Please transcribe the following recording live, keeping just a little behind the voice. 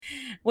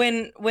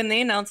When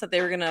they announced that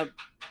they were gonna,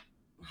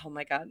 oh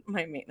my God,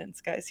 my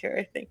maintenance guy's here.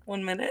 I think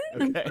 1 minute.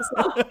 Okay.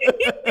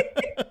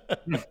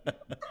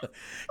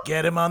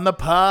 Get him on the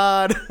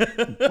pod.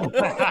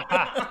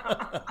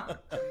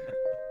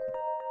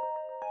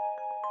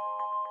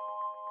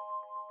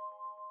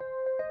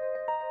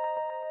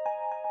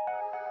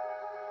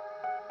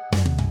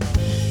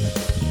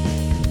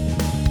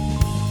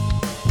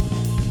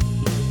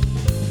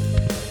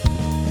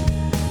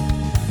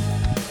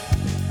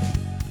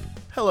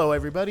 Hello,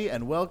 everybody,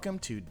 and welcome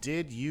to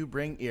Did You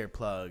Bring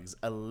Earplugs,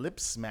 a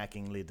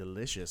lip-smackingly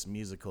delicious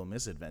musical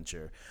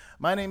misadventure.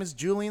 My name is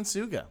Julian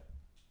Suga.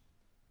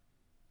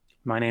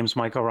 My name's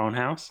Michael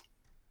Roanhouse.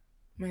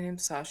 My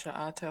name's Sasha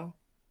Otto.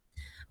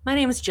 My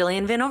name is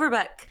Jillian Van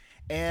Overbeck.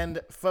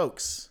 And,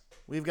 folks,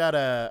 we've got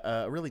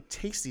a really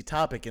tasty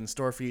topic in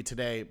store for you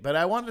today, but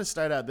I wanted to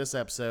start out this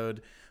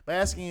episode by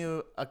asking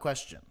you a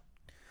question.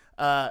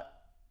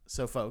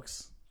 So,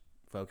 folks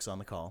on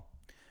the call,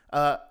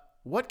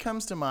 what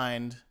comes to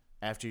mind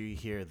after you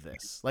hear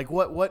this? Like,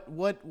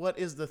 what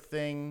is the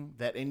thing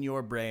that in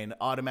your brain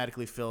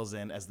automatically fills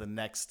in as the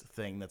next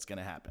thing that's going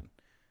to happen?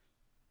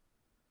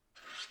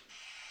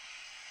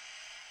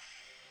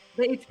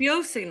 The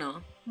HBO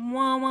signal.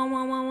 Wah, wah,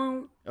 wah, wah,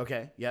 wah.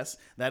 Okay, yes,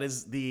 that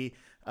is the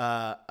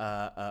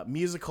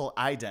musical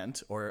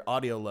ident or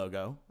audio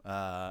logo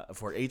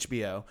for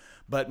HBO.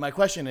 But my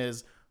question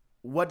is,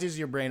 what does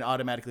your brain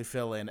automatically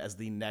fill in as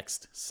the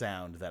next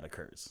sound that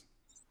occurs?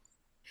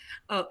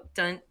 Oh,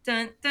 dun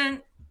dun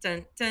dun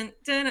dun dun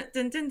dun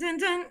dun dun dun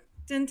dun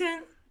dun dun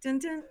dun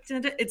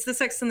dun dun. It's the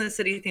Sex and the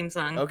City theme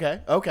song.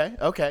 Okay.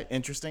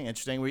 Interesting.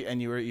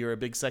 And you were a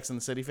big Sex and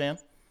the City fan?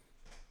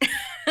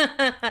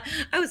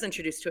 I was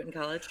introduced to it in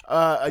college.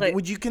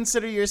 Would you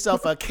consider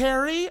yourself a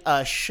Carrie,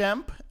 a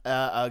Shemp,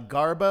 a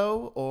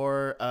Garbo,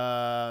 or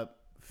a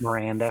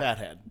Miranda?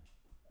 Fathead?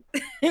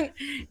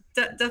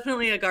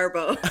 Definitely a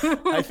Garbo.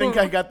 I think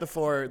I got the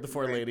four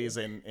ladies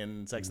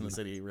in Sex and the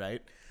City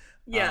right.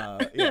 Yeah.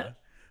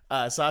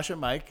 Sasha,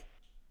 Mike?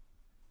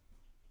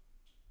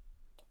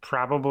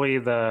 Probably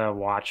the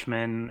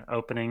Watchmen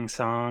opening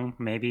song,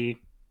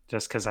 maybe,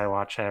 just because I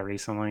watched that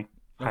recently.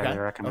 Highly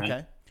recommend. Okay.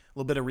 A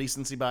little bit of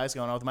recency bias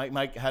going on with Mike.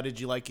 Mike, how did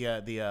you like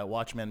the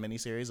Watchmen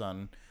miniseries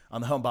on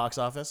the home box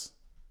office?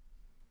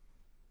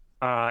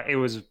 It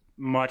was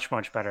much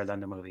better than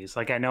the movies.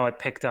 Like, I know it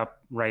picked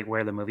up right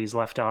where the movies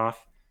left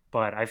off,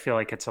 but I feel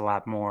like it's a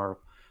lot more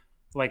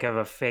like of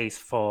a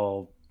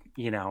faithful,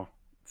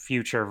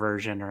 future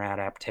version or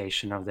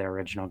adaptation of the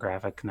original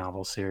graphic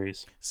novel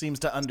series. Seems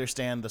to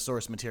understand the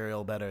source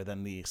material better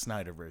than the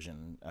Snyder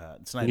version.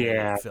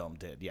 Snyder film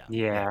did.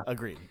 Yeah.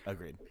 Agreed.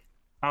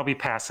 I'll be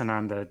passing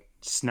on the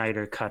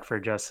Snyder cut for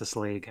Justice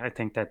League. I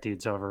think that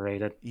dude's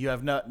overrated.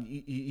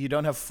 You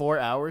don't have 4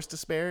 hours to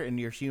spare in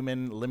your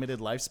human limited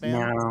lifespan?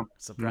 No.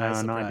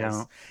 Surprise. I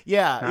don't.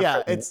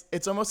 Yeah.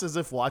 It's almost as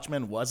if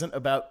Watchmen wasn't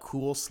about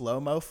cool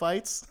slow-mo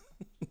fights.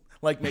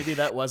 Like maybe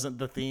that wasn't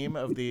the theme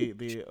of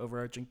the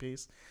overarching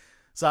piece.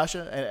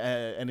 Sasha,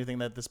 anything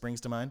that this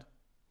brings to mind?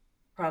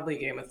 Probably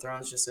Game of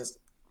Thrones, just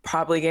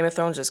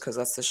because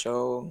that's the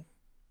show.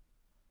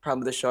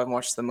 Probably the show I've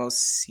watched the most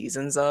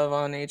seasons of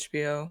on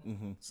HBO.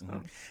 Mm-hmm, so.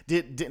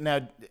 Mm-hmm.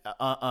 Now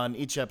on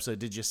each episode,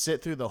 did you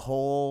sit through the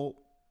whole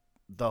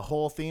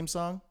theme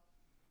song?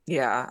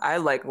 Yeah, I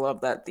love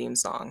that theme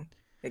song.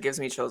 It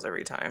gives me chills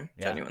every time,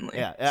 genuinely.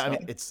 Yeah. So. I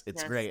mean,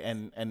 it's great,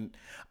 and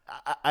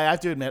I have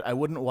to admit, I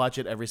wouldn't watch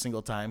it every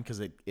single time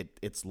because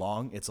it's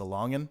long. It's a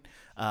longin',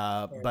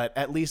 but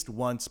at least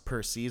once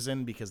per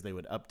season because they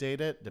would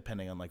update it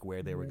depending on like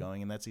where they were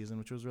going in that season,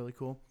 which was really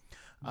cool.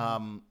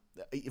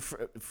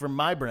 For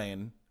my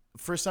brain,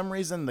 for some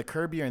reason, the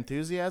Curb Your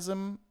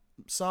Enthusiasm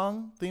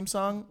theme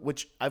song,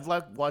 which I've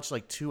watched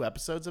like 2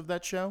 episodes of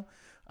that show,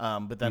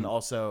 but then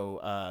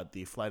also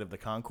the Flight of the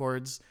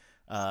Conchords.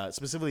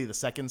 Specifically the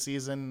second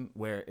season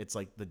where it's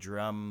like the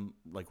drum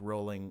like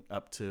rolling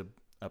up to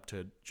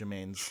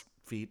Jermaine's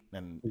feet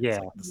and it's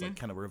like this like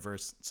kind of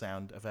reverse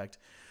sound effect.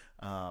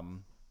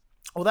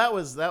 Well, that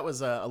was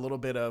a little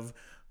bit of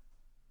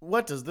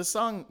what does this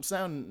song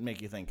sound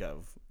make you think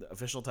of? The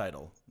official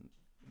title,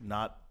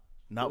 not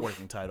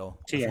working title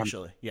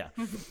officially. Yeah.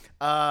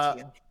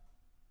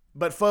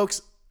 But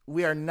folks,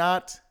 we are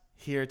not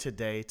here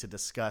today to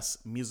discuss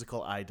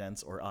musical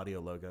idents or audio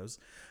logos.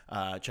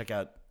 Check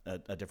out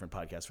a different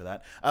podcast for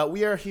that.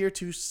 We are here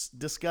to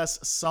discuss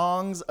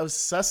songs of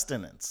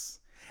sustenance,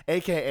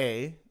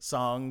 aka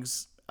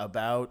songs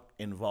about,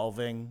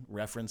 involving,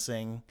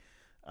 referencing,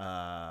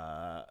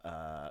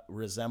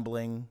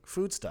 resembling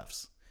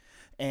foodstuffs.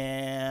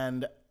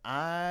 And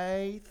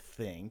I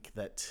think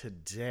that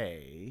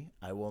today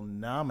I will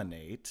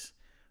nominate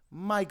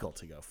Michael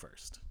to go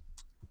first.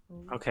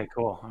 Okay,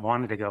 cool. I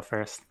wanted to go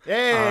first.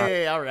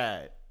 Hey, all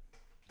right.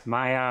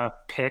 My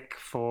pick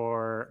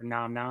for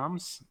Nom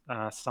Nom's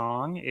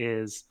song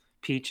is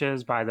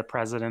Peaches by the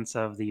Presidents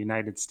of the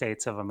United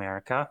States of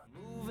America.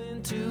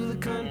 Moving to the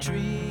country,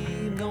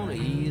 I'm gonna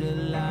eat a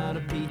lot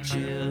of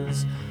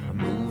peaches. I'm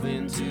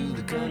moving to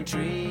the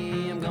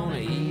country, I'm gonna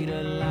eat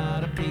a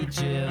lot of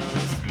peaches.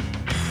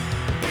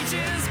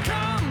 Peaches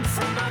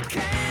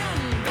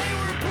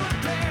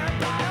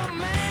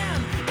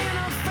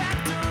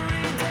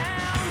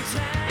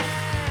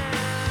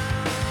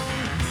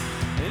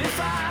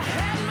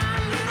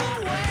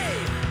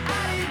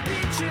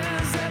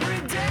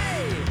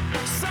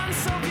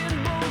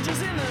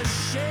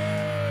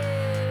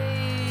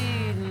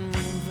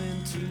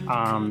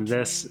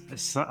This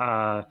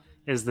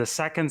is the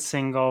second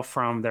single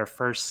from their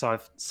first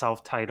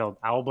self-titled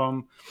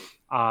album.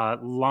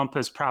 Lump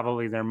is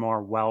probably their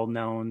more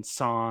well-known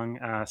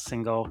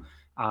single.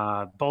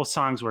 Both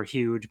songs were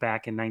huge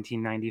back in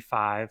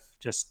 1995,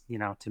 just,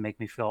 to make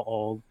me feel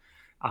old.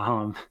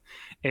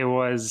 It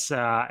was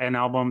an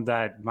album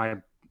that my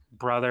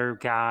brother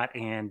got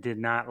and did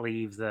not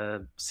leave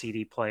the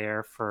CD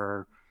player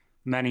for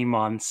many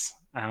months.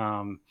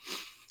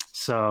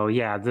 So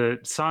yeah, the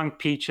song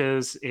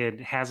Peaches, it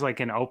has like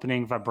an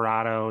opening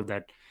vibrato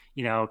that,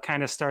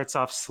 kind of starts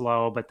off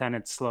slow, but then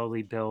it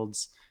slowly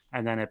builds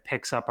and then it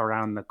picks up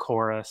around the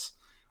chorus.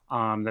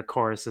 The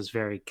chorus is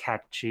very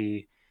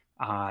catchy.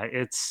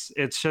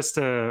 It's just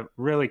a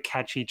really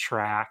catchy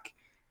track.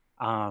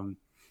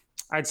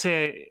 I'd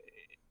say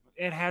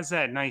it has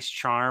that nice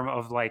charm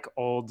of like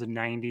old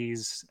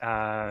 90s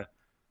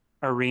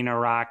arena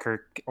rock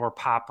or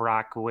pop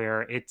rock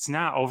where it's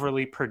not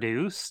overly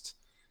produced.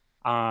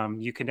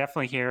 You can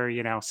definitely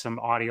hear, some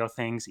audio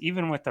things,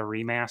 even with the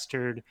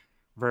remastered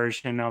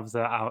version of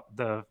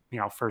the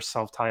first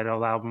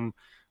self-titled album,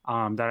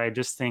 that I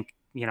just think,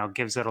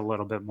 gives it a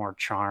little bit more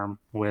charm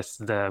with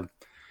the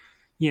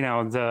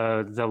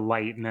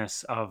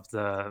lightness of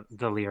the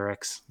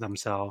lyrics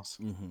themselves.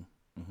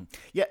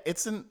 Yeah,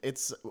 it's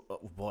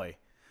boy,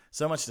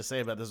 so much to say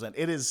about this one.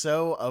 It is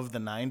so of the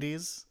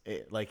 90s.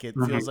 It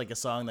feels like a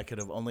song that could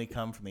have only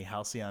come from the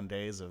halcyon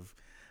days of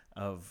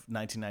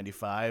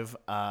 1995,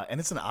 and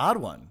it's an odd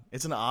one.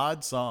 It's an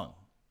odd song.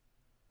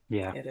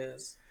 Yeah, It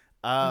is.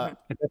 it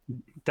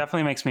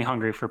definitely makes me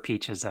hungry for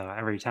Peaches though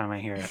every time I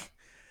hear it.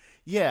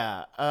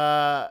 Yeah,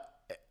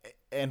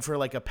 and for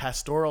like a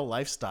pastoral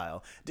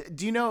lifestyle.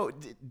 Do you know?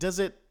 Does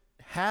it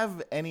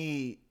have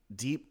any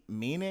deep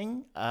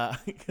meaning?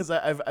 Because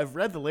I've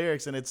read the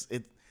lyrics and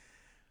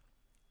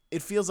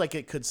it feels like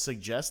it could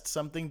suggest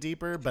something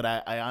deeper, but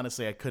I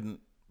honestly I couldn't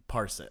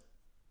parse it.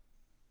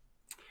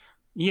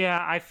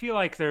 Yeah, I feel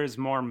like there's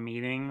more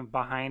meaning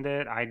behind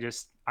it. I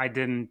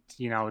didn't,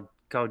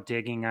 go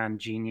digging on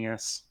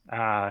Genius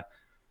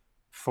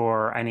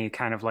for any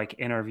kind of like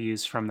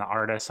interviews from the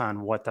artists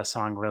on what the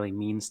song really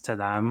means to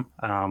them.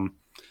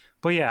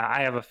 But yeah,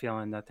 I have a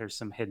feeling that there's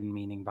some hidden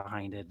meaning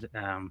behind it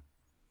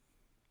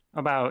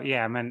about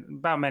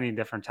many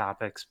different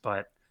topics,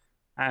 but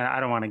I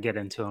don't want to get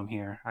into them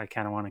here. I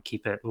kind of want to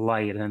keep it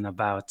light and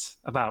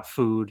about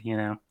food,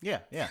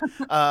 Yeah.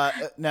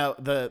 Now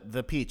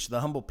the peach,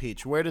 the humble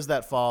peach, where does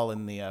that fall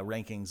in the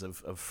rankings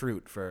of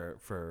fruit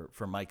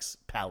for Mike's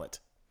palate?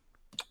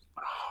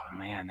 Oh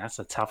man, that's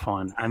a tough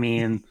one. I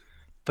mean,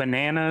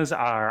 bananas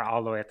are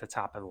all the way at the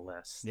top of the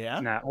list.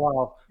 Yeah.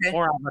 Or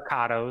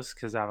avocados,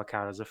 because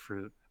avocados are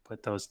fruit.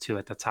 Put those two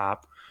at the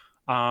top.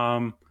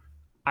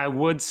 I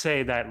would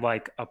say that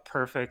like a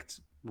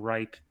perfect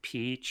ripe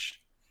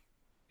peach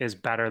is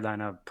better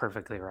than a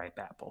perfectly ripe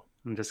apple.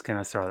 I'm just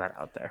gonna throw that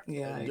out there.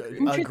 Yeah,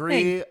 I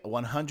Agree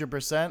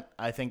 100%.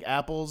 I think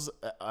apples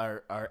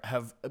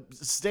have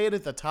stayed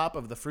at the top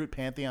of the fruit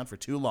pantheon for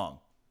too long.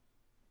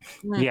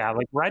 Yeah,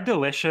 like Red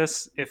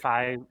Delicious. If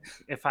I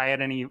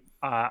had any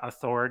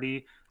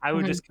authority, I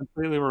would just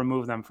completely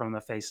remove them from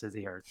the face of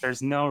the earth.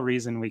 There's no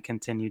reason we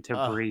continue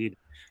to breed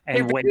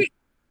and waste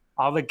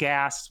all the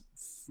gas,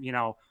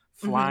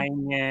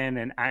 flying in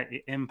and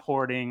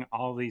importing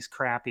all these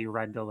crappy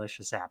Red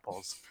Delicious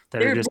apples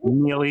that are just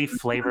really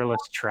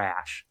flavorless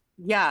trash.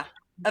 Yeah,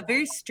 a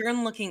very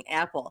stern-looking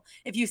apple.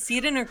 If you see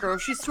it in a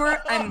grocery store,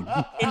 I'm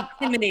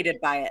intimidated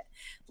by it.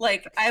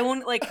 Like I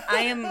won't. Like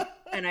I am,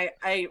 and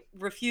I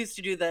refuse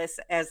to do this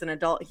as an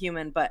adult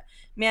human. But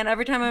man,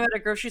 every time I'm at a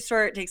grocery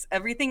store, it takes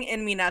everything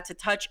in me not to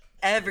touch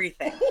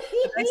everything.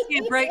 If I see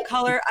a bright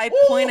color, I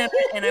point at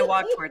it and I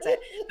walk towards it.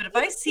 But if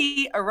I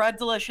see a Red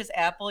Delicious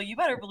apple, you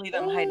better believe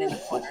I'm hiding in the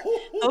corner.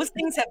 Those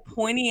things have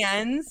pointy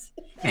ends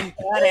and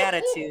bad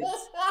attitudes.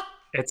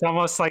 It's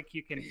almost like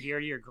you can hear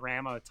your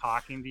grandma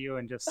talking to you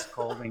and just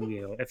scolding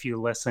you if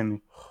you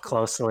listen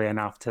closely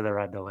enough to the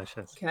Red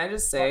Delicious. Can I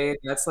just say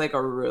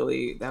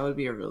that would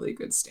be a really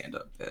good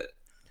stand-up bit.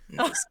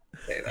 I'm just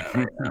gonna say that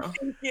right now.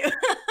 Thank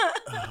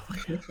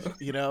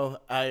you.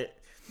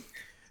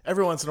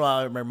 Every once in a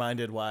while I'm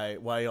reminded why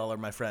y'all are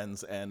my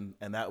friends, and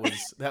that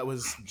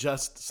was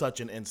just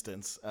such an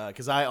instance,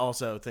 because I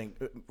also think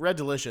Red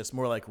Delicious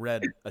more like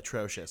Red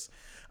Atrocious.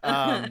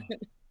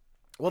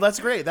 Well, that's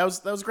great. That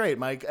was great,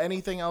 Mike.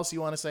 Anything else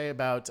you want to say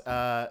about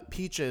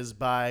Peaches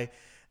by,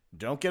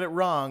 don't get it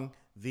wrong,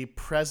 the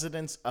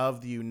Presidents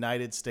of the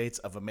United States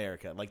of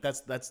America? Like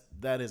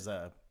that is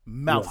a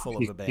mouthful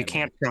of a band. You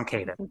can't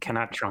truncate it.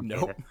 Cannot truncate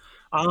Nope. it.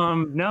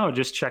 No,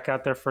 just check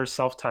out their first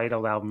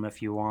self-titled album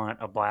if you want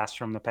a blast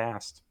from the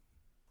past.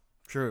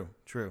 True.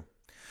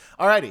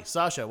 Alrighty,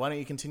 Sasha, why don't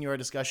you continue our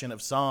discussion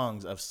of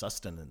songs of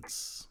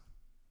sustenance?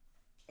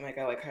 Like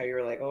I like how you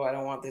were like, oh, I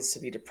don't want this to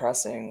be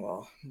depressing.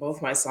 Well,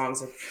 both my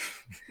songs are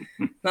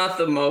not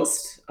the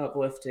most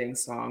uplifting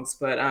songs,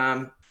 but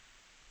all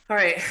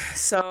right.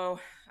 So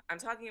I'm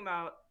talking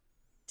about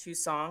two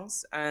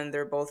songs, and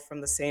they're both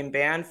from the same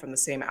band, from the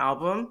same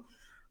album.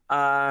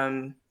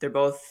 They're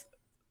both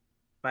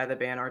by the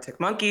band Arctic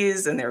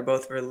Monkeys, and they were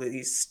both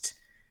released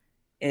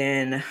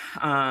in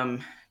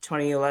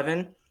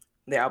 2011.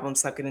 The album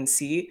Suck It and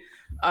See.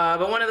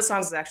 But one of the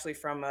songs is actually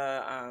from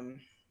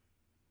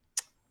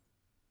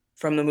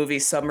the movie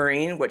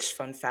Submarine, which,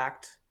 fun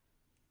fact,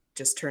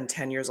 just turned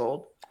 10 years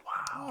old.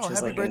 Oh,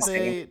 happy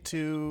birthday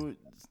to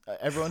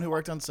everyone who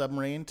worked on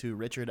Submarine, to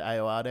Richard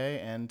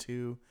Ayoade, and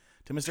to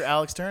Mr.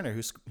 Alex Turner,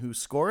 who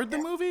scored the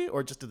movie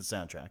or just did the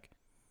soundtrack.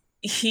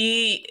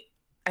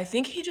 I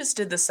think he just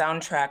did the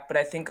soundtrack, but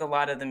I think a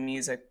lot of the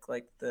music,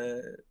 like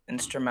the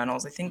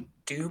instrumentals, I think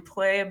do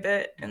play a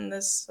bit in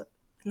the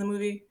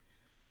movie.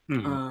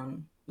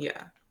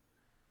 Yeah.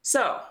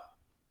 So,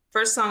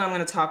 first song I'm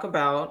going to talk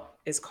about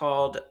is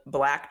called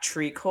Black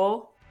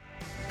Treacle.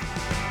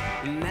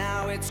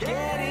 Now it's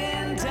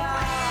getting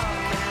dark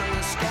and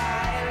the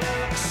sky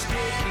looks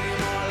sticky,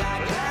 more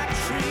like black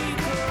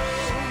treacle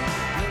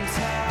than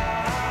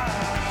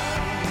tar.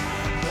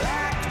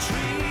 Black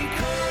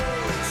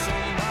treacle,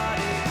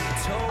 somebody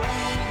told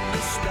the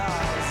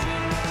stars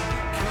you're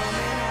not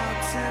coming out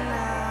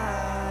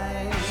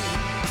tonight,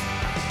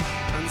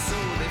 and so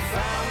they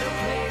found a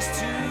place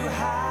to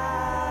hide.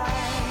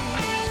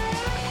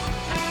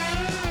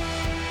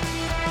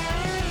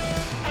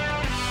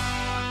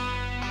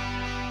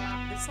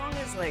 This song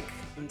is like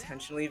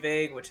intentionally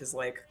vague, which is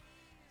like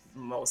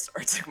most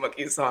Arctic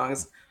Monkeys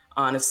songs,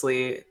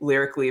 honestly,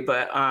 lyrically.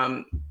 But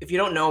if you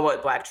don't know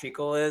what Black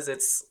Treacle is,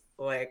 it's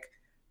like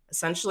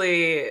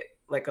essentially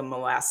like a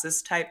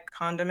molasses type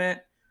condiment.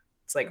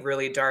 It's like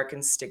really dark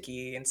and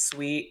sticky and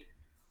sweet.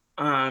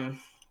 And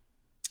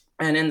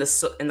in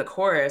the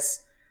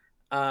chorus,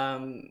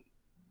 Alex's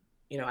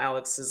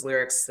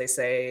lyrics,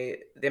 they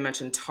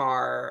mention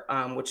tar,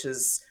 which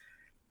is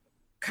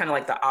kind of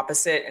like the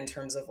opposite in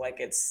terms of like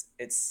its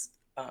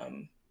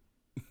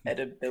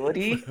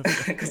edibility,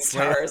 because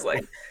tar is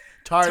like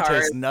tar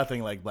tastes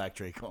nothing like Black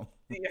Treacle.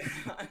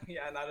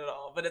 Yeah, not at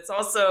all. But it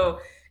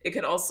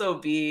could also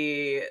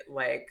be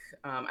like,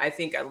 I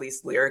think at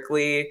least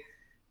lyrically,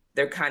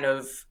 they're kind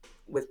of,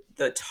 with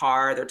the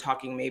tar, they're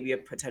talking maybe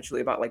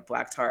potentially about like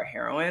black tar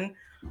heroin.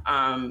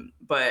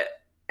 But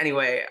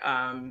anyway,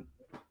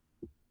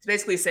 it's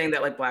basically saying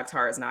that like black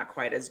tar is not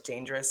quite as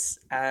dangerous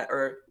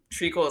or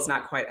treacle is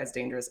not quite as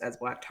dangerous as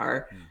black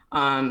tar.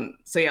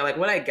 So yeah, like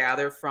what I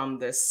gather from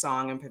this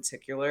song in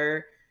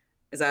particular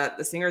is that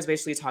the singer is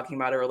basically talking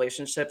about a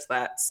relationship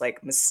that's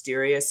like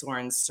mysterious or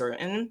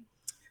uncertain.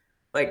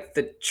 Like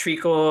the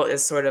treacle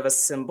is sort of a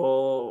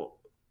symbol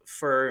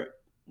for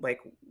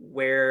like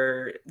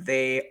where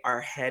they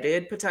are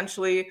headed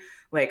potentially.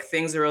 Like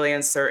things are really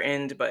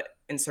uncertain, but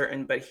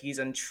he's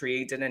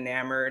intrigued and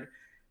enamored.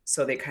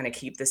 So they kind of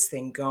keep this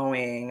thing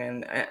going,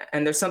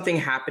 and there's something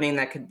happening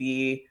that could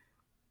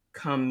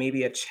become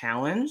maybe a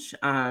challenge.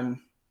 And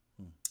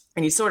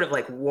he's sort of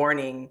like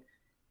warning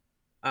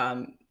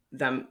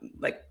them,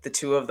 like the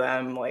two of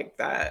them, like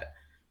that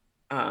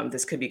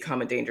this could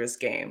become a dangerous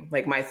game.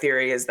 Like my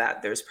theory is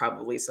that there's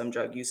probably some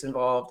drug use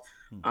involved,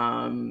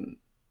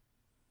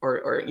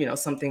 or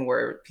something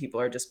where people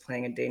are just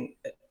playing a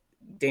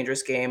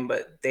dangerous game,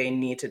 but they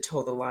need to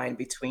toe the line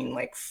between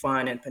like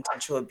fun and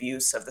potential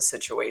abuse of the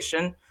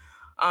situation.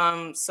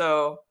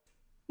 So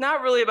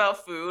not really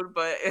about food,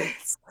 but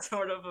it's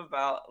sort of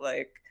about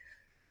like,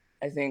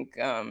 I think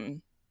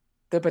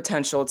the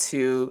potential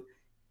to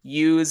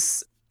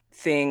use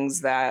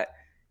things that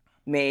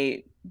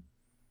may,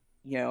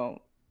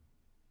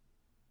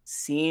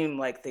 seem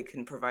like they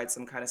can provide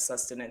some kind of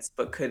sustenance,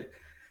 but could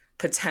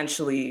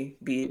potentially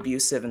be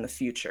abusive in the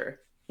future.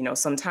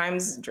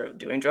 Sometimes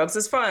doing drugs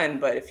is fun,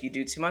 but if you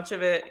do too much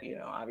of it,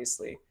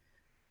 obviously it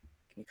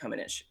can become an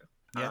issue.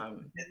 Yeah.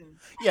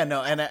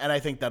 No, and I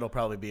think that'll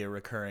probably be a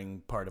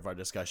recurring part of our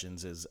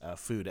discussions is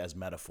food as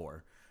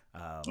metaphor.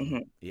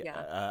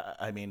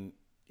 I mean,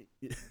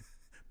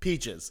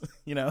 peaches.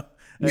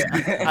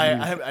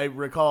 I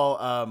recall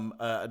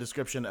a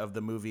description of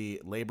the movie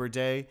Labor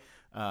Day,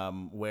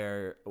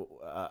 where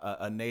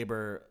a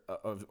neighbor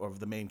of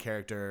the main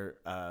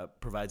character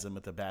provides them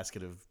with a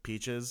basket of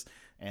peaches,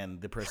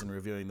 and the person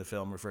reviewing the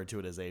film referred to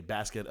it as a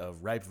basket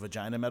of ripe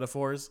vagina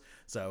metaphors.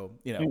 So,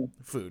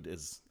 food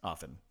is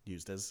often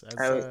used as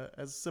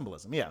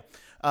symbolism. Yeah.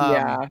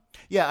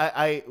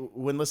 I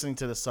when listening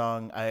to the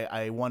song,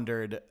 I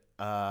wondered,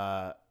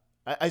 I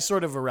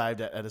sort of arrived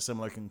at a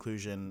similar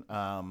conclusion,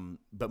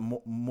 but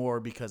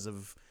more because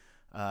of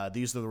the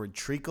use of the word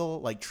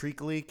treacle. Like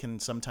treacly can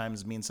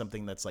sometimes mean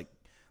something that's like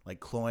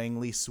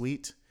cloyingly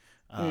sweet,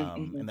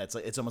 and that's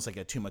like, it's almost like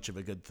a too much of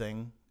a good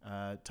thing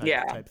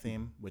type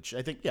theme, which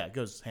I think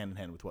goes hand in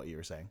hand with what you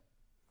were saying.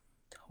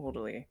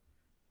 Totally.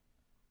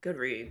 Good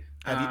read.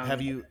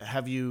 Have you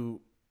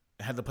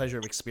had the pleasure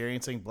of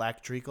experiencing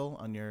black treacle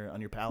on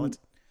your palate?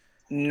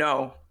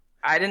 No,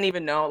 I didn't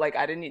even know. Like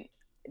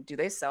do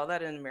they sell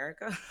that in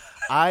America?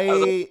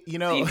 My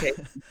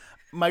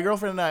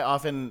girlfriend and I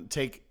often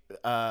take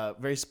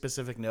very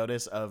specific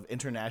notice of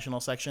international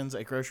sections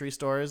at grocery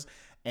stores,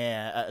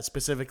 and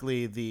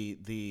specifically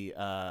the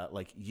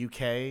like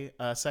UK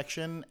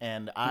section.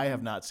 And I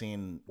have not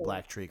seen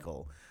black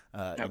treacle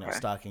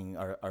stocking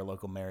our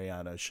local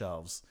Mariano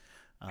shelves.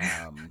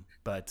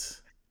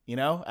 But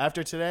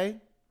after today,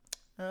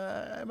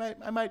 I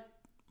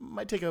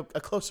might take a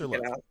closer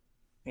look.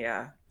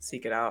 Yeah,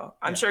 seek it out.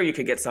 I'm sure you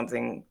could get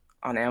something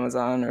on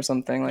Amazon or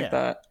something like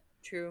that.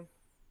 True.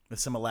 With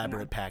some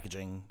elaborate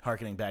packaging,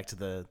 harkening back to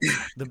the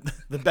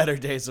better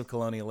days of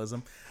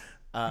colonialism.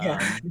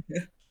 And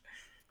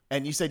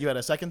you said you had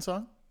a second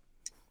song?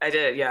 I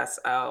did, yes.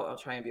 I'll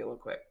try and be a little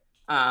quick.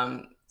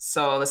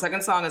 So the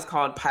second song is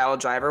called Pile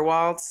Driver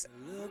Waltz.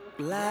 Look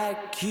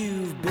like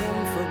you've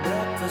been for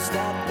breakfast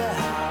at the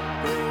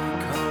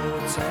Heartbreak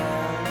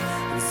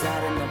Hotel and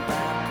sat in the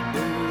back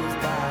booth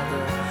by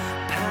the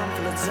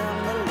pamphlets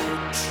and the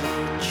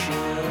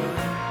literature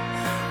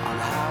on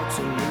how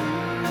to lose.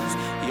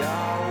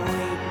 Your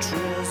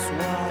waitress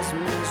was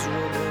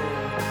miserable,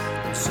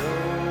 and so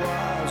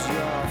was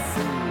your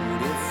food.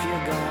 If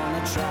you're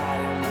gonna try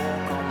and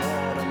walk on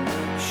water,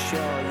 make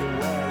sure you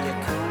wear your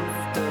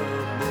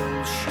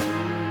comfortable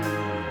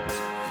shoes.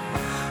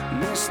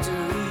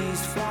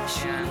 Mysteries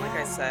flashing. And like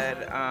I said,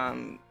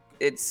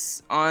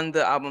 it's on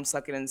the album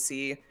Suck It and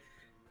See,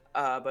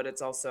 but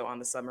it's also on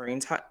the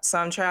Submarine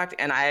soundtrack,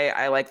 and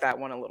I like that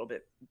one a little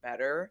bit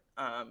better,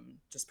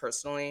 just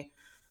personally.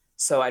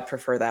 So I'd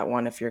prefer that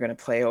one if you're gonna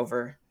play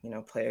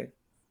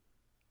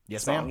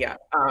Yes, song. ma'am. Yeah.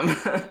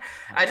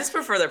 I just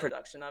prefer the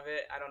production of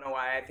it. I don't know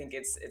why. I think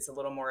it's a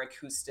little more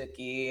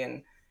acoustic-y,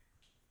 and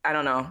I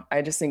don't know.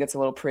 I just think it's a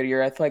little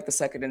prettier. I feel like the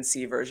Suck It and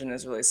See version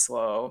is really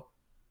slow,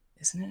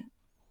 isn't it?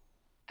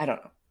 I don't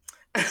know.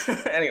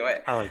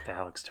 Anyway. I like the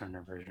Alex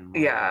Turner version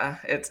more. Yeah,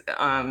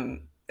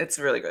 it's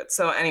really good.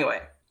 So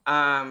anyway,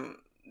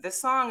 this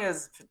song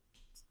is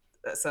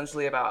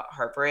essentially about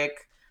heartbreak.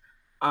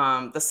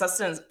 The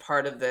sustenance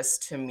part of this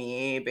to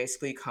me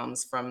basically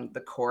comes from the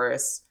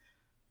chorus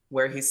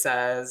where he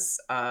says,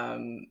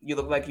 you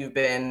look like you've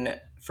been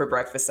for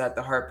breakfast at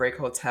the Heartbreak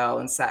Hotel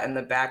and sat in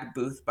the back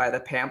booth by the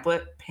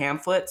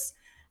pamphlets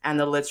and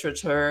the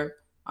literature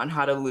on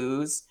how to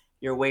lose.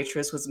 Your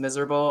waitress was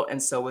miserable,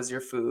 and so was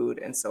your food,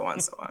 and so on,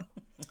 so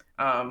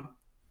on.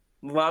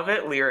 Love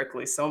it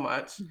lyrically so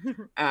much.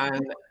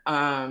 And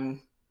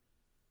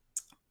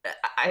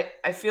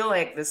I feel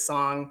like this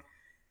song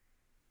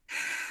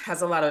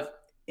has a lot of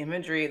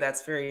imagery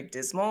that's very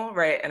dismal,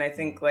 right? And I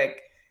think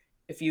like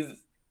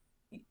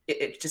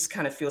it just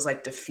kind of feels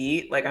like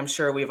defeat. Like I'm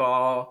sure we've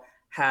all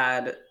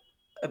had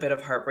a bit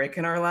of heartbreak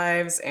in our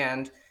lives,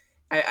 and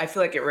I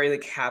feel like it really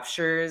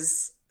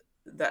captures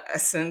the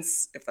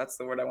essence, if that's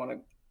the word I want to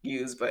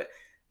use, but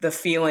the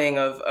feeling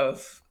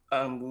of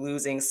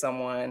losing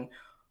someone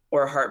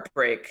or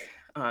heartbreak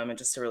in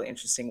just a really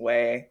interesting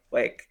way.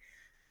 Like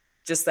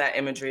just that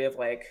imagery of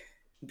like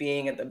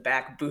being at the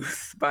back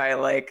booth by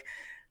like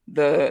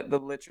the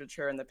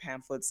literature and the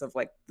pamphlets of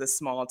like the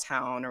small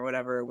town or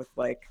whatever with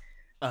like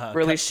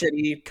really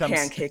shitty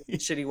pancakes and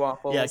shitty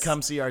waffles. Yeah,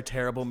 come see our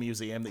terrible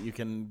museum that you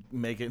can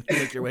make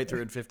your way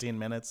through in 15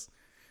 minutes.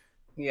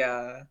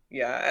 Yeah.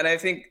 And I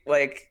think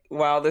like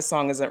while this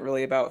song isn't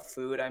really about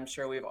food, I'm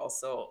sure we've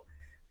also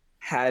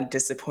had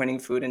disappointing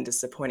food in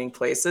disappointing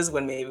places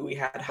when maybe we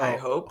had high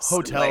hopes.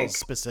 Hotels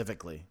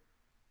specifically.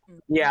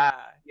 Yeah.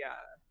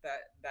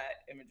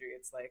 That imagery,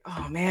 it's like,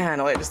 oh man,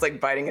 like just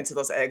like biting into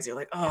those eggs, you're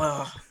like,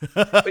 oh,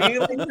 but you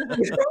don't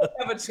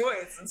have a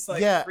choice. It's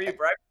like free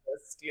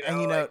breakfast,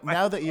 And like,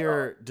 now that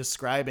you're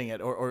describing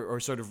it or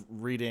sort of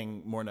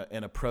reading more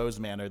in a prose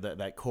manner,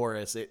 that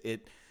chorus,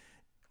 it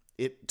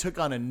took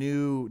on a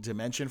new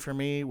dimension for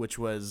me, which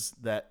was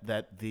that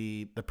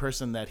the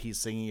person that he's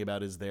singing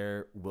about is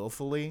there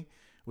willfully,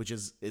 which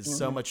is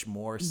so much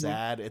more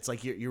sad. It's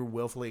like you're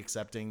willfully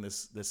accepting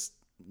this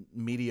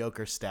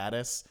mediocre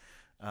status.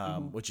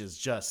 Which is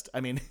just, I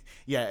mean,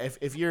 yeah.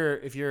 If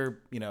you're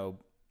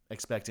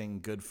expecting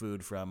good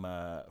food from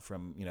a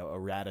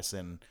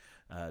Radisson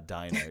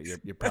diner,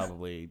 you're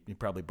probably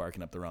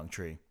barking up the wrong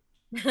tree.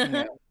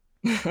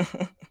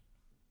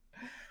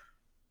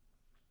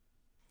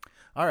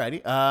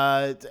 Alrighty.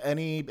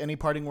 Any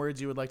parting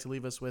words you would like to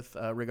leave us with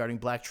regarding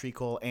Black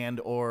Treacle and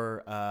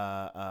or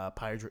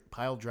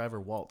Pile Driver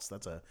Waltz?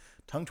 That's a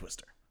tongue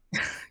twister.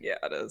 Yeah,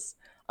 it is.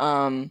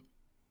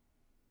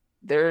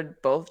 They're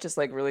both just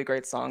like really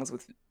great songs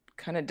with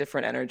kind of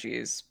different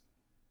energies.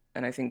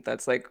 And I think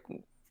that's like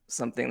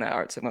something that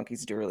Arctic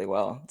Monkeys do really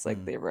well. It's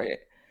like they write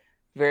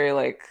very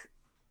like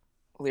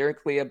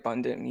lyrically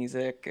abundant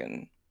music,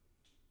 and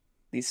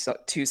these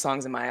two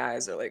songs in my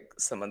eyes are like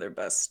some of their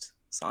best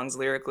songs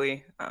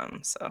lyrically.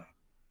 So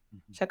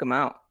check them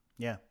out.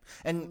 Yeah.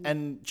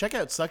 And check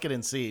out Suck It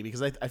and See,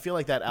 because I feel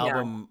like that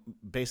album,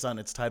 based on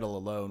its title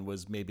alone,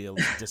 was maybe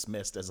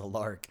dismissed as a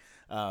lark.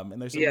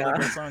 And there's some really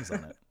great songs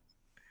on it.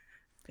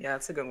 Yeah,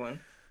 it's a good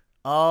one.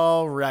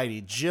 All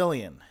righty,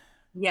 Jillian.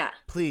 Yeah.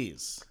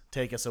 Please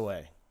take us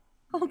away.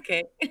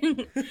 Okay.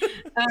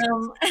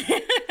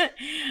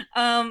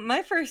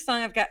 My first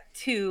song, I've got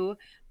two,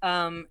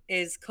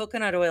 is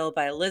Coconut Oil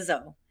by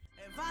Lizzo.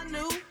 If I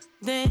knew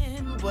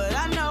then what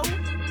I know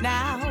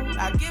now,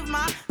 I give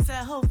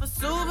myself a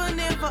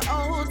souvenir for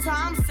old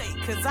time's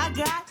sake, 'cause I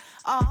got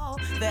all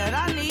that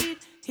I need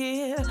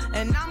here,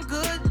 and I'm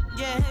good,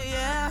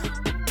 yeah.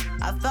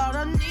 I thought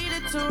I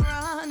needed to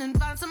run and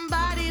find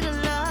somebody to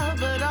love,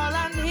 but all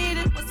I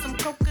needed was some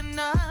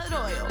coconut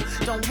oil.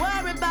 Don't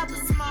worry about the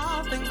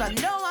small things, I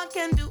know I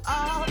can do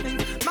all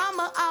things.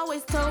 Mama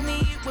always told me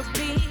it would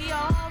be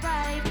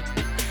alright.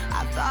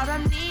 I thought I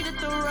needed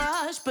the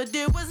rush, but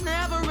it was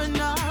never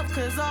enough,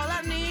 cause all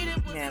I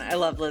needed was... Man, I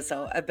love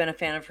Lizzo. I've been a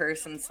fan of her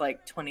since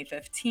like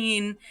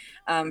 2015.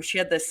 She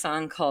had this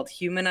song called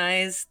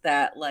Humanize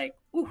that like,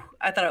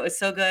 I thought it was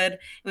so good. It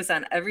was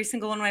on every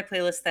single one of my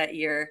playlists that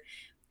year.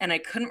 And I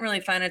couldn't really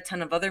find a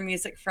ton of other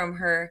music from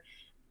her.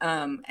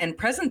 And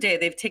present day,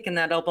 they've taken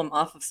that album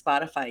off of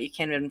Spotify. You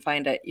can't even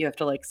find it. You have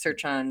to like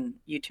search on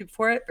YouTube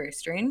for it. Very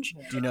strange.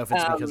 Do you know if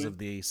it's because of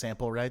the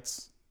sample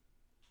rights?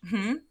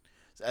 Hmm?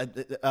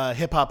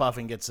 Hip hop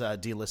often gets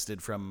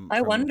delisted from.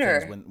 I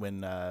wonder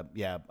when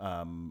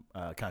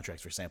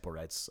contracts for sample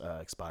rights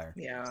expire.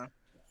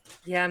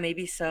 Yeah,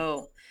 maybe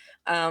so.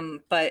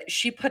 But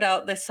she put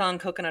out this song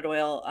Coconut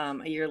Oil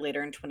a year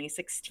later in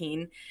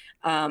 2016,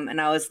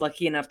 and I was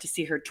lucky enough to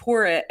see her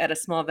tour it at a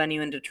small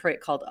venue in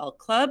Detroit called El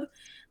Club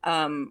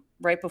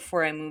right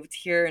before I moved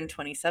here in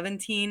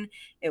 2017.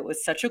 It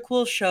was such a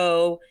cool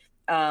show.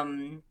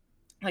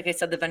 Like I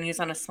said, the venue's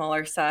on a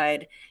smaller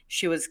side.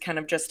 She was kind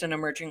of just an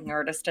emerging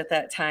artist at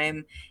that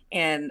time,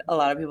 and a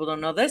lot of people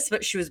don't know this,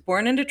 but she was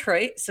born in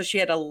Detroit, so she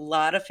had a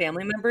lot of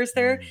family members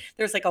there.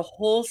 There's like a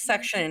whole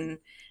section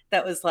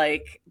that was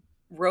like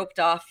roped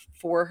off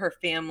for her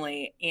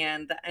family,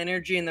 and the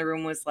energy in the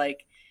room was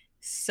like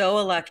so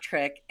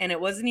electric. And it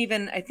wasn't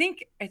even, I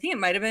think it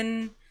might have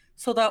been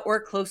sold out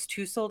or close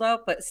to sold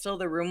out, but still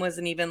the room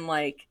wasn't even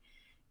like,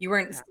 you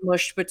weren't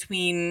smushed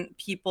between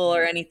people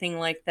or anything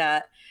like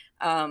that.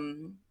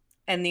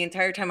 And the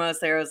entire time I was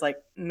there, I was like,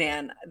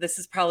 man, this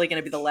is probably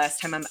going to be the last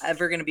time I'm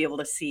ever going to be able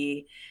to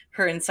see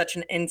her in such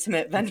an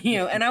intimate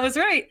venue. And I was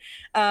right,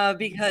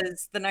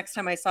 because the next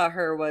time I saw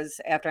her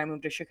was after I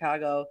moved to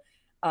Chicago.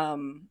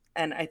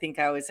 And I think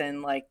I was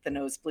in like the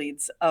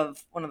nosebleeds of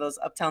one of those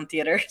uptown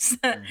theaters.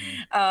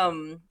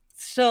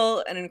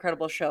 Still an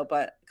incredible show,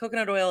 but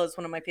Coconut Oil is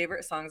one of my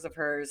favorite songs of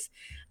hers,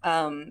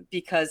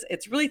 because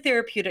it's really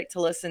therapeutic to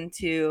listen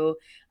to.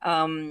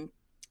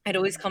 It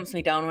always calms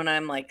me down when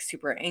I'm like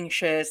super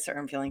anxious or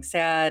I'm feeling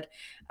sad,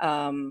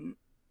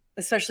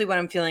 especially when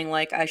I'm feeling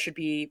like I should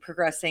be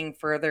progressing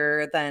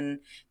further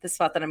than the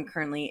spot that I'm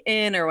currently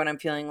in, or when I'm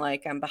feeling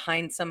like I'm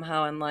behind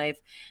somehow in life.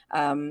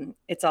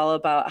 It's all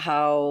about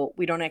how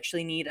we don't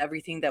actually need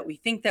everything that we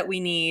think that we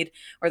need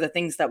or the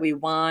things that we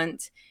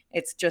want.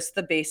 It's just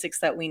the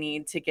basics that we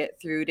need to get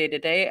through day to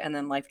day, and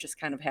then life just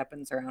kind of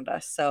happens around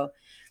us. So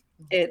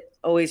it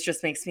always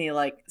just makes me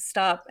like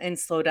stop and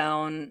slow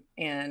down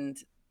and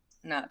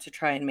not to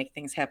try and make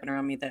things happen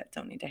around me that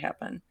don't need to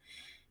happen.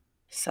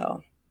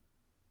 So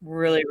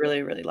really,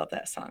 really, really love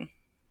that song.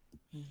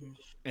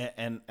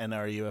 And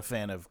are you a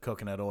fan of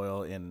coconut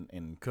oil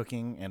in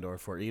cooking and or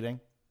for eating?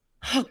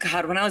 Oh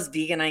God, when I was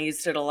vegan, I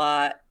used it a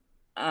lot.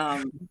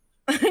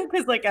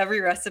 Because like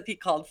every recipe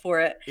called for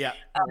it. Yeah.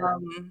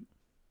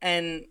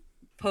 And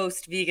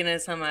post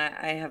veganism,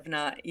 I have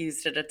not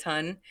used it a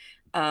ton.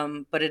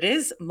 But it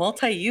is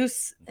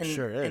multi-use and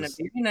Sure is. and a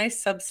very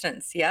nice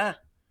substance. Yeah.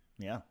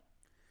 Yeah.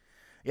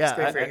 It's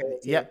great for I- your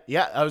hair, too.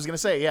 yeah. I was gonna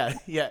say, yeah.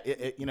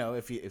 You know,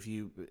 if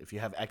you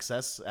have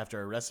excess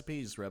after a recipe,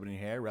 you just rub it in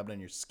your hair, rub it on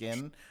your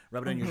skin,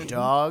 rub it on your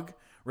dog,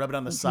 rub it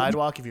on the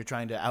sidewalk if you're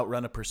trying to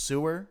outrun a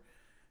pursuer.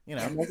 You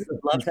know,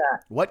 Love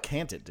that. what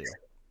can't it do?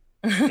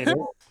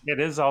 It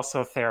is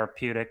also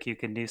therapeutic. You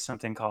can do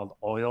something called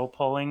oil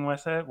pulling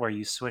with it, where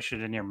you swish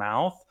it in your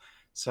mouth.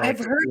 So I've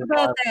if heard you about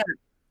have- that.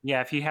 Yeah,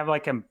 if you have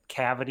like a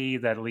cavity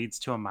that leads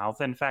to a mouth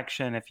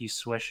infection, if you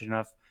swish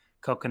enough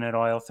coconut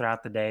oil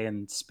throughout the day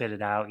and spit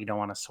it out, you don't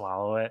want to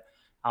swallow it.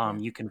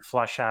 You can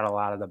flush out a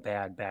lot of the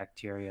bad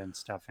bacteria and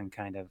stuff, and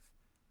kind of,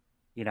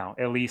 you know,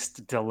 at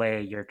least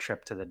delay your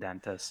trip to the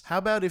dentist. How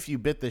about if you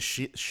bit the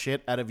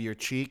shit out of your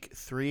cheek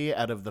 3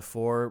 out of the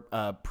 4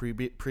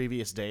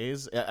 previous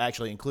days,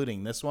 actually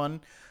including this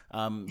one,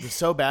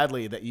 so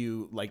badly that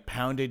you like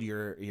pounded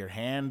your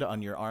hand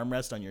on your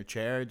armrest on your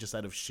chair just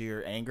out of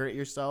sheer anger at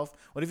yourself?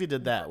 What if you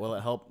did that? Will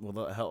it help?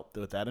 Will it help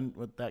with that kind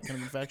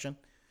of infection?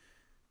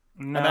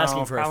 No, I'm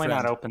asking for a probably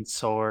not friend. open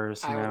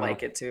sores. I would no.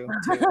 like it too.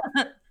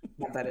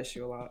 Have that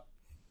issue a lot.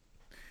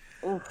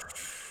 All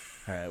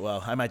right.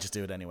 Well, I might just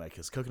do it anyway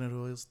because coconut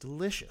oil is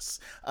delicious.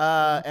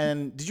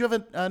 And did you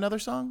have another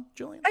song,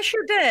 Julian? I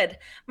sure did.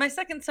 My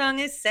second song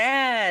is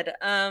sad.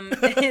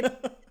 It's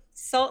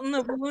Salt in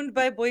the Wound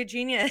by Boy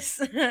Genius.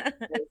 Sad.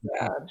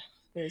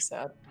 Very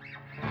sad.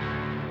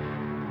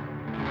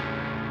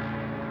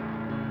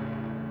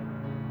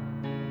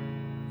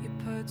 You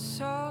put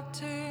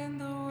salt in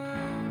the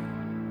wound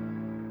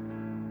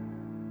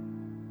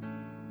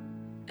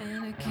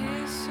and a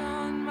kiss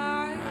on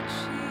my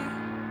cheek.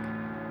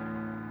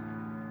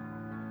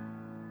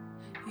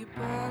 You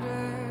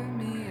butter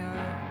me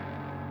up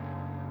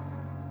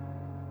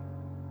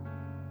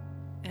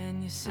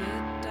and you sit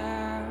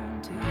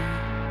down to eat.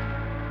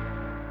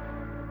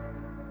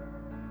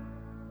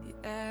 You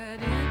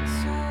add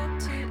insult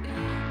to it.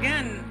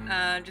 Again,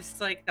 Just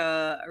like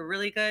a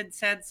really good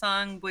sad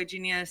song. Boy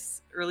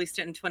Genius released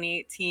it in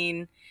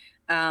 2018.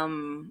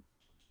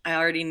 I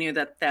already knew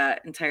that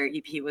that entire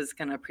EP was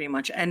gonna pretty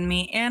much end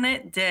me, and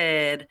it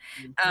did.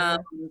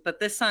 But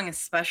this song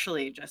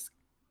especially, just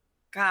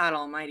God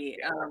Almighty,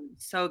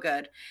 so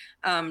good.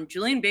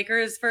 Julian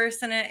Baker's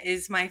verse in it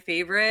is my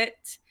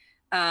favorite.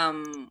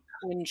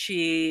 When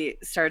she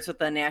starts with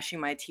the gnashing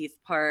my teeth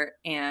part,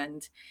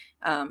 and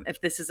if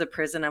this is a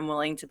prison, I'm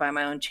willing to buy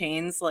my own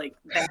chains. Like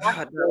that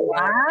line,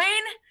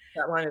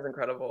 That line is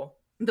incredible.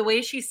 the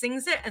way she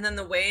sings it, and then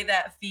the way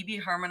that Phoebe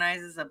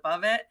harmonizes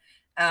above it.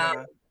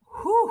 Yeah.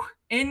 Whew,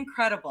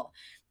 incredible.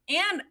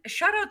 And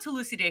shout out to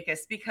Lucy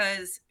Dacus,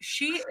 because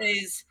she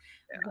is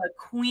the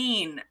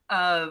queen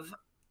of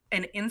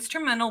an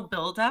instrumental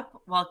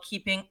buildup while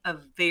keeping a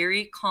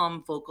very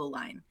calm vocal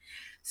line.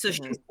 So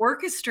she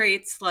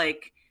orchestrates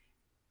like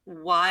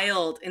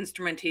wild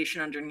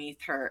instrumentation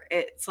underneath her.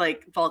 It's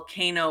like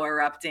volcano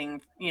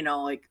erupting, you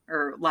know, like,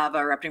 or lava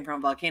erupting from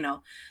a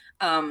volcano.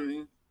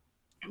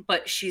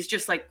 But she's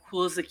just like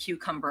cool as a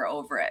cucumber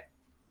over it.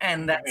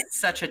 And that's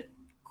such a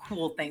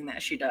cool thing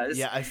that she does.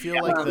 Yeah, I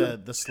feel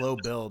like the slow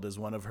build is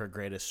one of her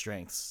greatest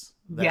strengths.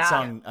 That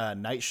song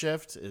Night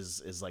Shift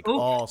is like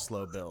all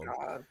slow build.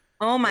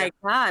 Oh my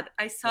God.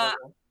 I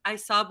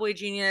saw Boy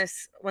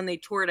Genius when they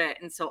toured it,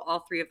 and so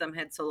all three of them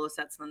had solo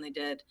sets, and then they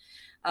did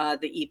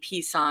the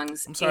EP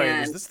songs. I'm sorry,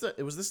 and...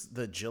 was this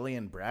the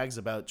Jillian brags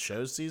about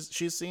shows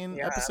she's seen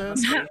episode?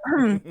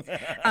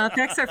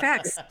 Facts are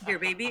facts here,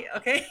 baby.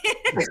 Okay.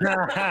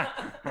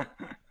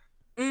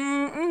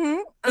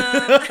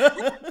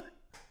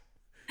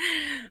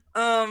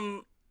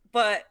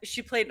 But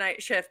she played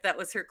Night Shift. That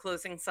was her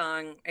closing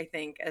song, I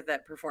think, at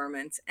that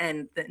performance.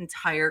 And the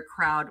entire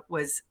crowd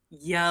was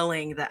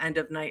yelling the end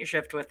of Night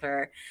Shift with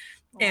her.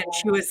 And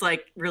she was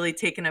like really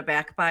taken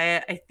aback by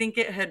it. I think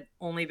it had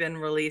only been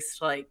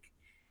released like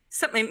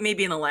something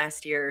maybe in the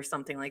last year or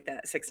something like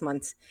that, 6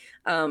 months.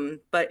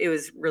 But it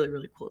was really,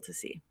 really cool to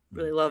see.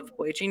 Really love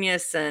Boy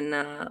Genius and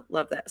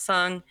love that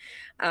song.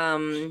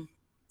 And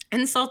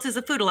salt is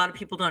a food. A lot of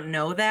people don't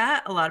know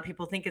that. A lot of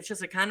people think it's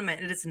just a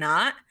condiment. It is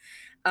not.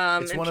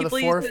 It's one of the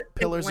 4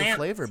 pillars of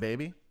flavor,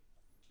 baby.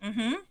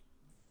 If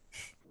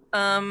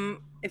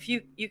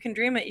you can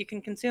dream it, you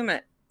can consume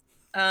it.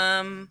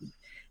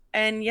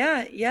 And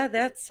yeah,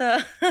 that's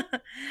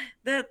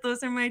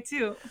those are my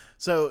 2.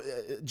 So,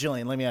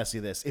 Jillian, let me ask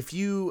you this: if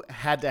you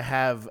had to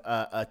have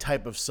a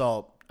type of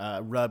salt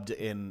rubbed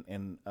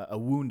in a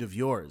wound of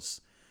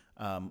yours,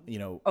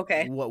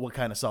 what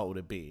kind of salt would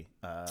it be?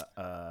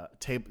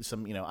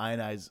 Some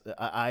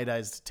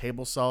iodized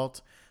table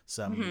salt,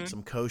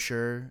 some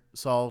kosher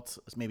salt,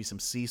 maybe some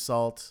sea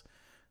salt,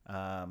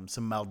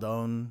 some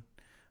Maldon,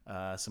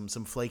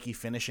 some flaky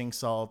finishing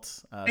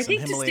salt. I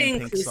think to stay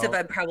inclusive,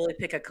 I'd probably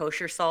pick a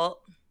kosher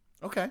salt.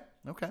 Okay.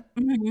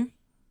 Mm-hmm.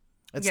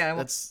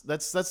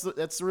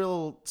 That's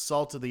real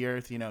salt of the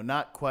earth.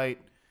 Not quite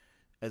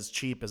as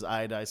cheap as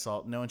iodized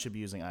salt. No one should be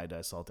using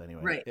iodized salt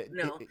anyway. Right.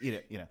 You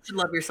should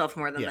love yourself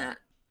more than that.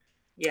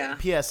 Yeah.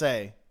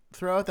 PSA: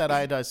 throw out that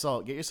iodized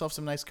salt. Get yourself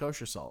some nice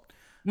kosher salt.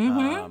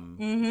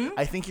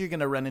 I think you're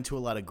gonna run into a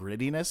lot of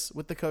grittiness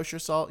with the kosher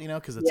salt,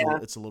 because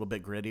it's a little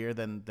bit grittier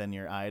than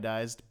your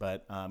iodized.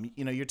 But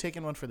you're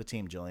taking one for the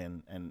team,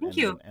 Jillian,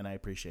 and I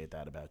appreciate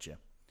that about you.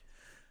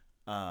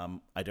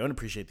 I don't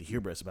appreciate the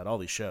hubris about all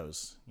these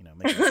shows,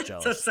 making us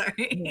jealous. So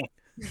sorry.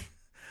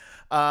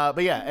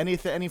 But yeah,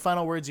 any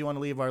final words you want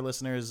to leave our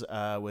listeners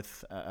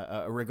with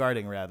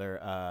regarding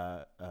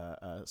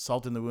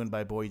Salt in the Wound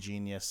by Boy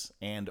Genius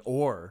and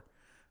or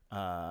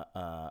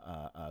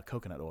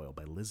Coconut Oil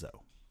by Lizzo?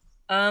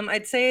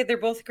 I'd say they're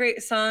both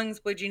great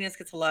songs. Boy Genius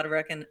gets a lot of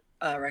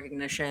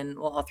recognition.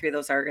 Well, all three of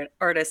those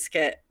artists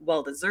get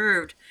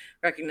well-deserved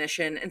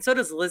recognition, and so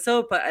does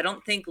Lizzo, but I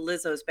don't think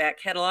Lizzo's back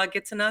catalog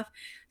gets enough.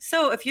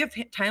 So if you have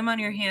time on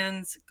your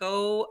hands,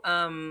 go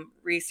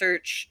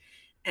research,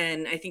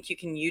 and I think you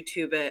can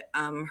YouTube it,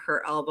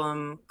 her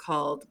album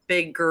called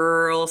Big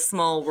Girl,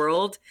 Small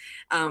World.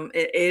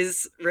 It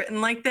is written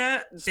like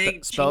that.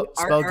 Big spell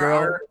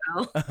girl.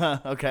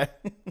 Okay.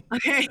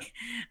 Okay.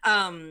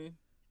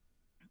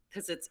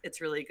 Because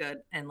it's really good,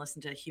 and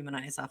listen to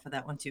Humanize off of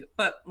that one too.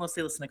 But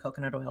mostly listen to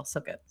Coconut Oil. So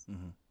good.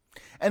 Mm-hmm.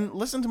 And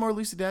listen to more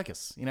Lucy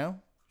Dacus.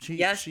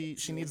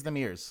 She needs them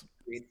ears.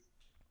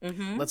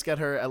 Mm-hmm. Let's get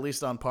her at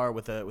least on par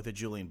with a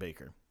Julian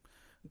Baker.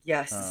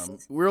 Yes.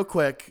 Real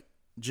quick,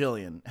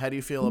 Jillian, how do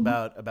you feel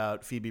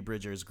about Phoebe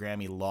Bridgers'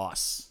 Grammy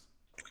loss?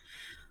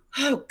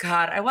 Oh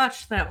God, I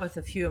watched that with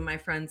a few of my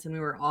friends, and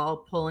we were all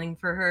pulling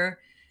for her.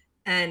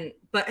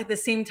 But at the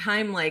same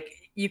time,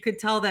 like, you could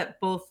tell that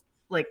both,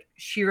 like,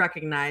 she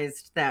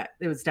recognized that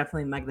it was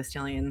definitely Meg Thee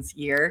Stallion's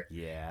year.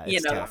 Yeah,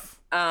 it's tough.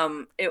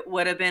 It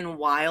would have been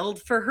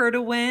wild for her to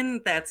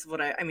win. That's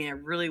what I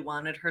really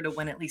wanted her to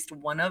win at least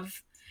one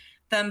of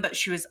them, but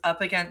she was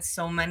up against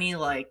so many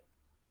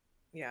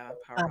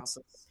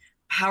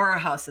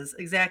powerhouses,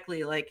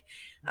 exactly, like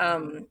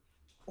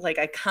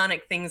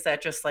iconic things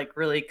that just like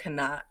really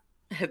cannot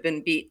have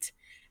been beat.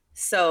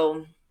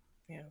 So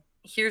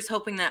here's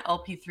hoping that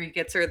LP3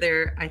 gets her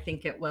there. I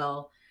think it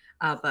will.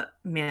 But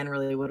man,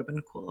 really would have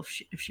been cool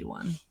if she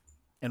won.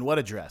 And what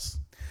a dress.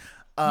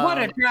 What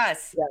a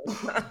dress.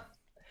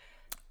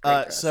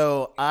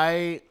 So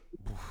I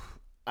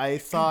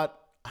thought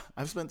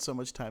I've spent so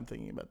much time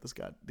thinking about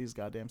these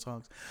goddamn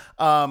songs.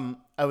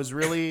 I was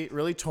really,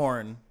 really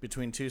torn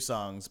between two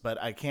songs,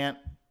 but I can't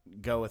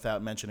go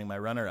without mentioning my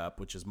runner-up,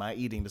 which is My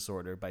Eating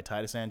Disorder by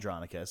Titus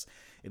Andronicus.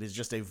 It is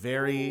just a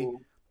very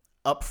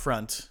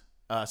upfront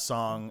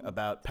song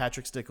about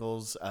Patrick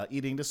Stickles'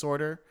 eating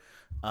disorder.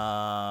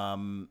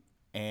 And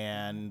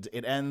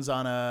it ends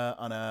on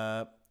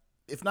a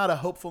if not a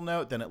hopeful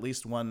note, then at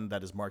least one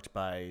that is marked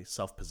by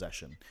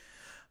self-possession.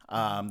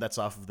 That's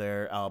off of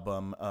their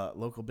album,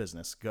 Local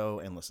Business. Go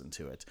and listen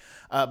to it.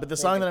 But the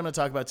song that I'm going to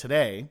talk about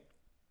today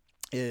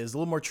is a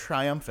little more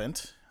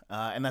triumphant,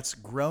 and that's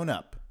Grown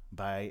Up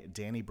by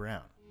Danny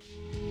Brown.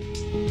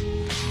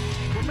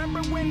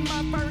 Remember when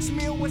my first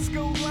meal was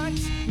school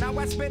lunch? Now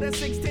I spit a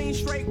 16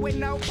 straight with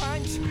no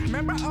punch.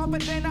 Remember all for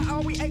dinner,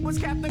 all we ate was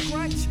Captain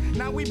Crunch.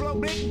 Now we blow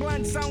big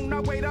blunts on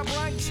our way to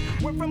brunch.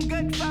 Went from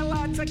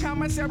Goodfella to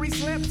commissary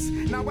slips.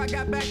 Now I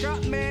got back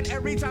up, man,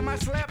 every time I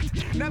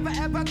slept. Never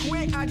ever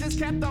quit, I just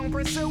kept on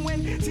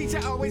pursuing.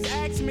 Teacher always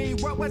asked me,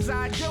 what was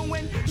I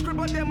doing?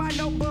 Scribbled in my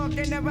notebook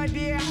and never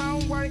did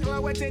homework.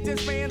 Low attention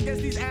spans, guess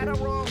these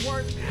Adderall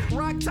work.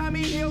 Rock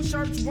Tommy Hill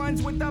shirts,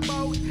 ones with the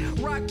boat.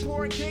 Rock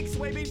poor kicks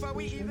way before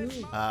we even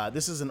smoke.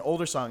 This is an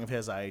older song of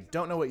his. I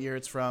don't know what year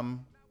it's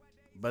from,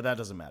 but that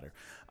doesn't matter.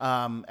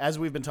 As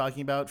we've been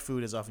talking about,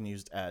 food is often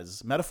used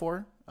as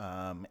metaphor.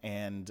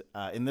 And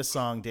in this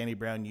song, Danny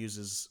Brown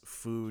uses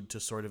food to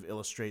sort of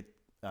illustrate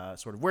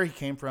sort of where he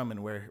came from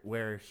and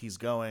where he's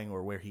going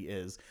or where he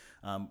is,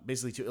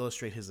 basically to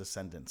illustrate his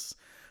ascendance.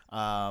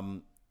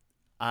 I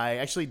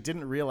actually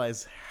didn't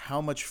realize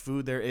how much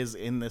food there is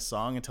in this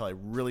song until I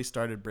really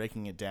started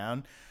breaking it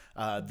down.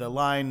 The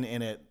line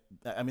in it,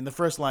 the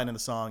first line in the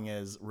song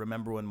is,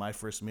 "Remember when my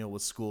first meal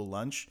was school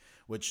lunch,"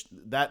 which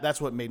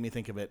that's what made me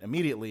think of it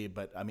immediately.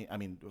 But I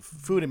mean,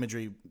 food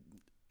imagery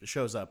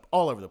shows up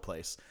all over the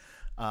place.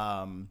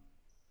 And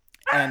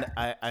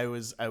I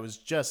was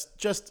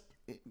just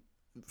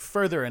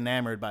further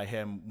enamored by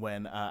him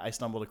when I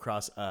stumbled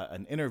across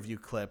an interview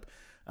clip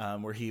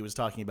where he was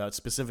talking about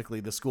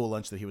specifically the school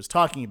lunch that he was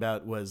talking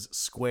about was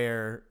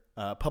Square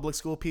public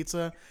school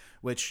pizza,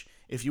 which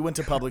if you went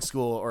to public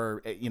school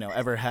or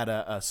ever had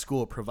a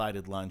school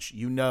provided lunch,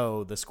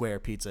 the Square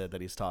pizza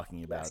that he's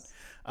talking about.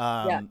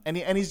 Yes.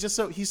 And he's just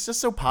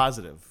so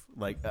positive.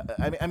 Like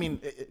I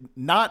mean,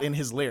 not in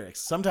his lyrics.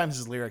 Sometimes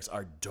his lyrics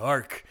are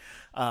dark.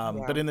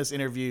 But in this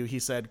interview, he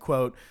said,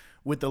 quote,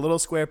 "With the little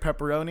square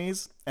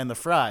pepperonis and the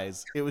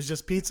fries, it was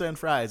just pizza and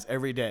fries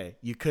every day.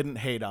 You couldn't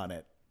hate on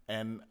it."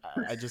 And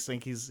I just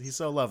think he's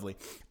so lovely.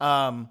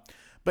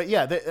 But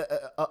yeah,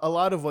 a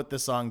lot of what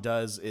this song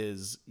does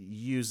is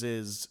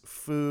uses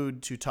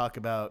food to talk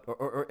about,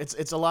 or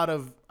it's a lot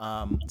of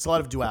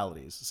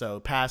dualities. So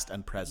past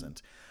and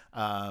present.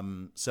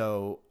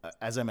 So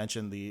as I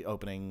mentioned, the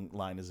opening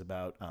line is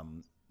about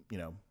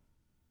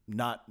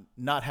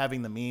not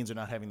having the means or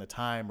not having the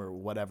time or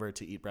whatever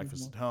to eat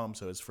breakfast at home.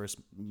 So his first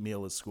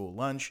meal is school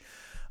lunch.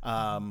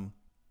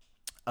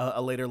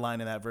 A later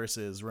line in that verse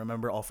is,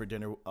 "Remember all for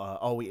dinner,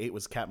 all we ate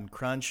was Captain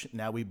Crunch.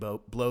 Now we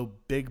blow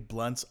big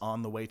blunts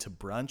on the way to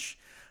brunch."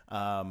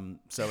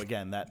 So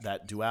again,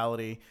 that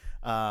duality.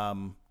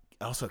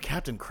 Also,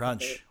 Captain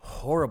Crunch,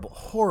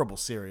 horrible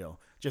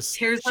cereal. Just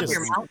tears up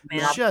your mouth,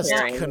 man. Just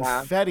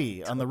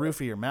confetti on the roof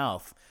of your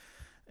mouth.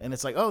 And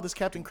it's like, oh, this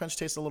Captain Crunch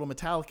tastes a little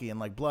metallic-y and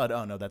like blood.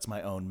 Oh, no, that's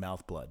my own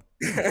mouth blood.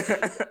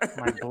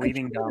 My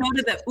bleeding gum.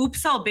 Noted that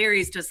Oops All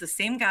Berries does the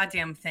same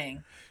goddamn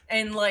thing.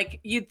 And like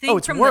you'd think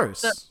it's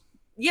worse.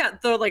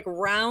 The like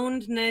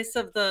roundness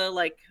of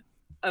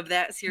of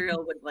that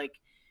cereal would like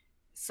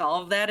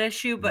solve that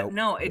issue, but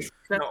no, it's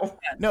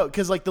no,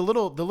 because like the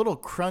little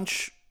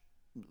Crunch,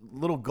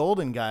 little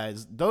golden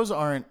guys, those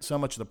aren't so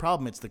much the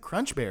problem. It's the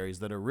Crunch Berries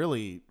that are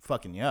really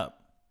fucking you up.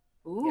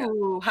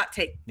 Ooh, hot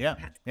take. Yeah.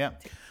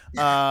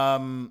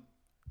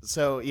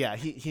 So yeah,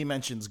 he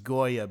mentions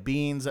Goya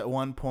beans at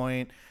one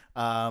point.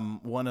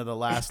 One of the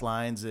last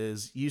lines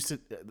is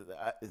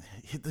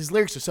his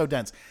lyrics are so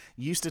dense.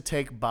 Used to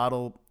take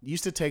bottle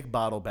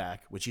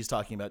back, which he's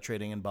talking about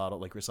trading in bottle,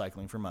 like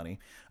recycling for money.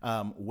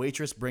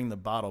 Waitress, bring the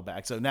bottle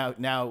back. So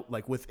now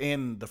like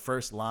within the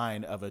first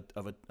line of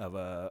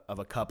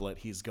a couplet,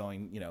 he's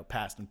going,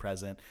 past and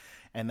present.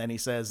 And then he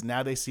says,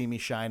 "Now they see me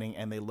shining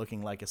and they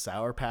looking like a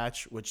Sour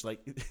Patch," which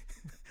like,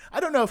 I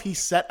don't know if he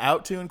set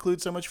out to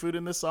include so much food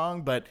in this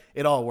song, but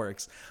it all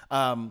works.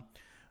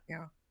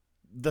 Yeah.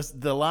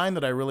 The line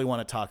that I really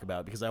want to talk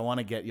about, because I want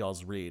to get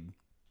y'all's read,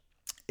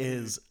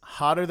 is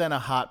 "hotter than a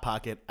hot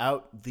pocket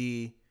out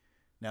the."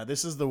 Now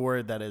this is the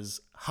word that is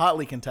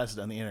hotly contested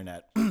on the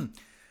internet.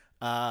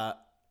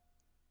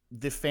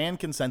 The fan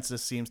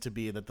consensus seems to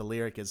be that the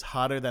lyric is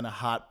 "hotter than a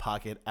hot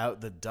pocket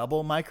out the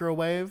double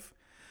microwave,"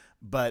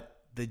 but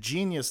the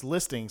Genius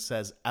listing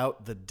says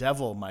 "out the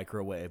devil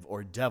microwave"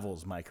 or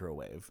 "devil's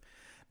microwave."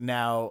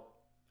 Now,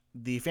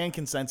 the fan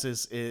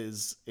consensus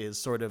is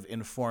sort of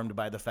informed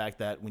by the fact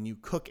that when you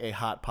cook a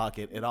Hot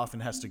Pocket, it often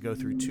has to go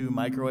through 2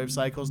 microwave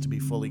cycles to be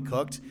fully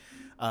cooked,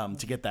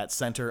 to get that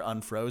center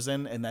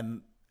unfrozen, and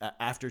then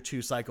after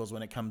 2 cycles,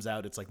 when it comes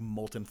out, it's like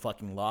molten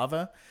fucking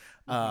lava.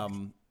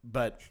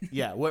 But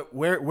yeah,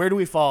 where do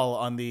we fall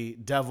on the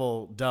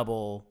devil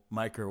double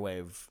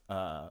microwave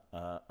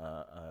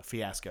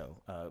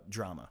fiasco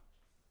drama?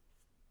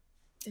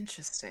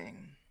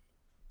 Interesting.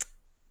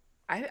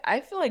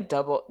 I feel like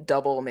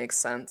double makes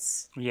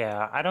sense.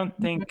 Yeah, I don't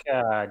think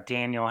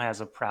Daniel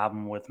has a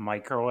problem with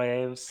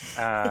microwaves.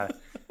 I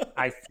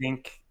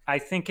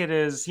think it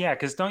is, yeah,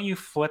 because don't you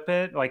flip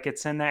it? Like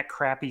it's in that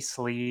crappy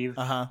sleeve,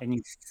 and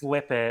you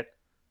flip it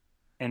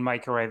and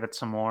microwave it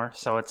some more,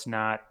 so it's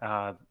not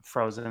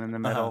frozen in the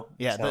middle.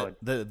 Yeah, so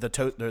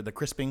the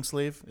crisping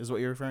sleeve is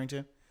what you're referring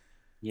to.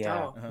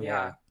 yeah,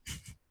 Yeah.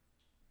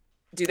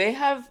 Do they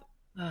have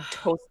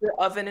toaster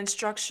oven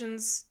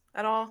instructions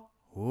at all?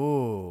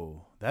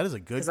 Ooh, that is a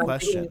good 'Cause I'm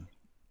question. thinking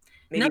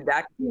maybe No,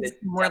 that could be it's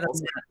the more than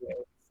devil's that.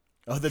 microwave.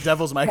 Oh, the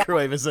devil's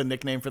microwave is a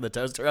nickname for the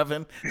toaster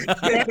oven.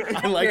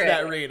 I like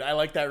that read. I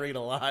like that read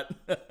a lot.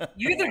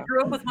 You either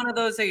grew up with one of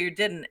those or you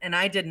didn't, and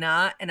I did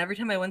not. And every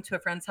time I went to a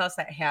friend's house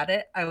that had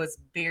it, I was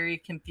very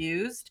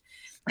confused.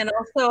 And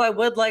also, I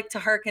would like to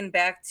harken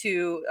back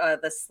to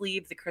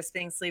the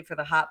crisping sleeve for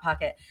the Hot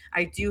Pocket.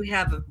 I do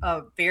have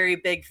a very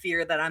big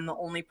fear that I'm the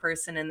only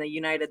person in the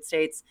United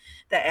States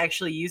that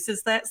actually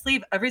uses that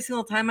sleeve. Every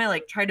single time I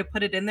like try to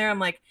put it in there, I'm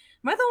like,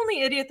 am I the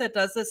only idiot that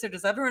does this, or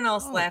does everyone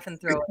else laugh and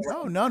throw it away?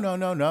 Oh, no.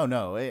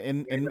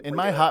 In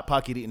my Hot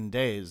Pocket eating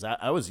days,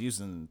 I was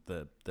using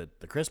the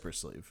crisper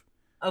sleeve.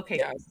 Okay.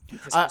 Yeah,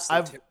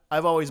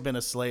 I've always been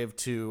a slave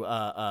to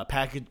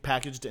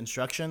packaged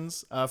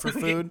instructions for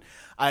food.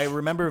 I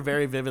remember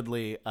very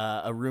vividly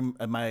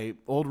my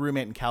old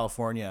roommate in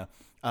California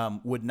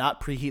would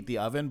not preheat the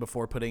oven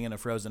before putting in a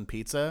frozen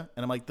pizza,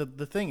 and I'm like,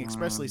 the thing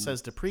expressly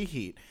says to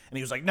preheat, and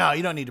he was like, no,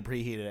 you don't need to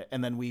preheat it.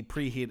 And then we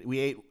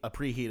ate a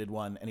preheated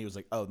one, and he was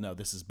like, oh no,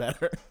 this is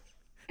better.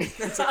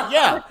 It's like,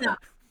 yeah,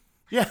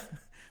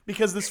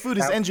 because this food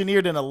is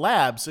engineered in a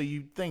lab, so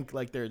you think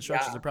like their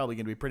instructions are probably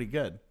going to be pretty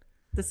good.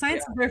 The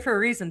science is there for a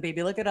reason,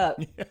 baby. Look it up.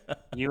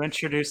 You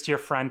introduced your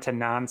friend to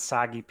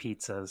non-soggy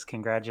pizzas.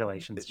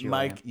 Congratulations, Julian.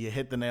 Mike. You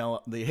hit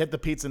the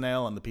pizza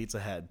nail on the pizza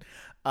head.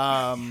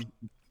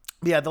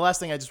 Yeah, the last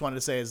thing I just wanted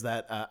to say is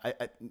that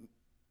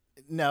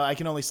I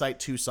can only cite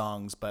 2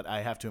 songs, but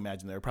I have to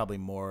imagine there are probably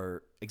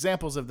more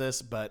examples of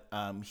this. But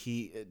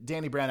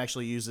Danny Brown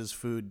actually uses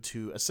food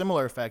to a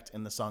similar effect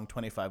in the song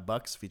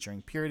 $25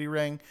 featuring Purity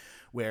Ring,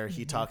 where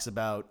he talks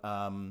about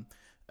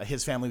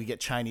his family would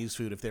get Chinese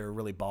food if they were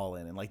really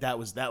balling, and like that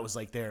was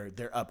like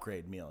their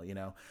upgrade meal, you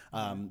know.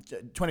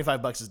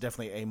 $25 is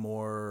definitely a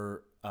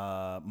more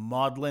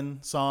maudlin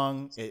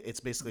song. It's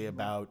basically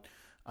about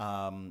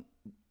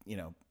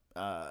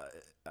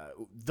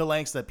the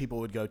lengths that people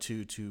would go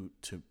to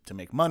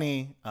make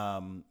money,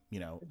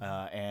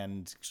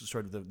 and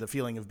sort of the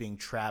feeling of being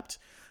trapped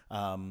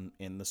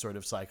in the sort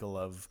of cycle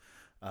of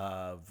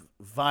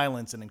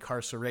violence and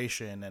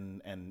incarceration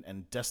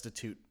and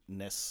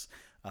destituteness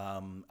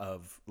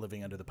of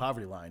living under the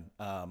poverty line.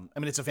 I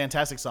mean, it's a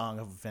fantastic song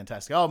of a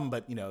fantastic album,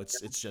 but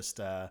it's just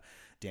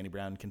Danny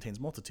Brown contains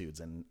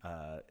multitudes, and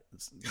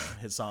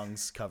his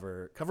songs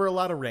cover a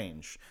lot of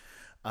range.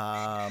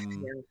 But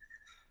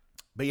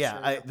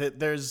yeah,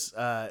 there's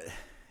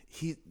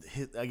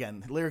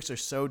again, lyrics are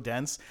so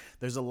dense.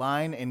 There's a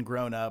line in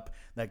Grown Up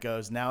that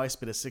goes, "Now I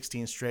spit a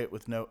 16 straight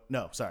with no,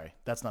 sorry,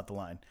 that's not the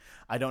line.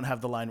 I don't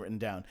have the line written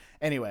down.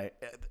 Anyway,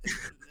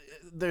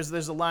 there's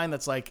a line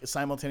that's like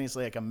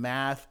simultaneously like a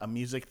math, a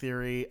music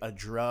theory, a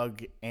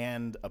drug,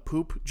 and a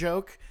poop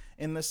joke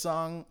in this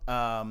song.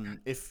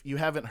 If you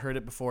haven't heard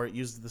it before, it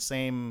uses the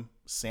same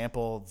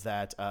sample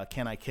that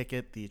Can I Kick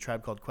It, the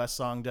Tribe Called Quest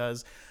song,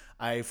 does.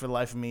 I, for the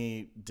life of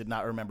me, did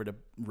not remember to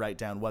write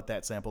down what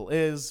that sample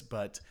is,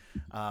 but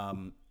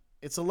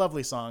it's a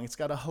lovely song. It's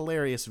got a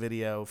hilarious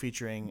video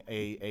featuring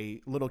a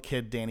little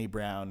kid, Danny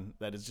Brown,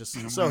 that is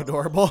just so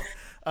adorable.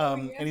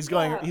 And he's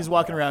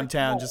walking around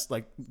town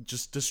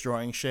just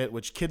destroying shit,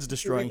 which kids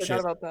destroying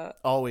shit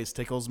always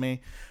tickles me.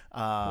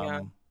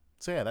 So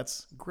yeah,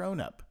 that's Grown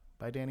Up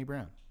by Danny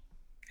Brown.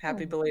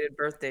 Happy belated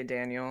birthday,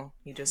 Daniel.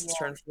 You just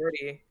turned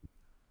 40.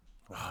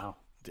 Wow.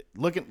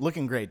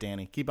 Looking great,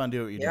 Danny. Keep on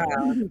doing what you're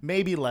doing.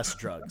 Maybe less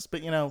drugs,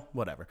 but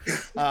whatever.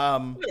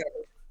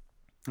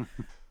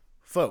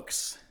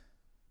 Folks,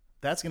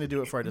 that's going to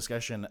do it for our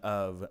discussion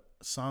of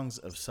songs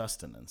of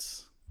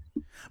sustenance.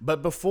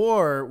 But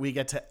before we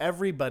get to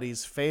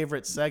everybody's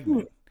favorite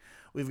segment,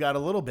 we've got a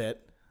little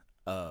bit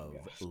of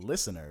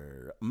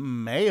listener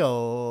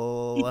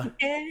mail.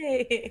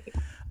 Yay.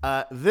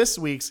 This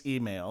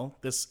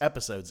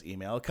episode's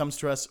email comes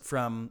to us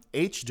from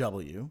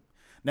HW.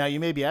 Now,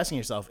 you may be asking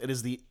yourself,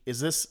 is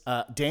this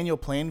Daniel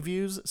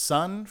Plainview's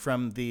son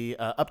from the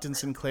Upton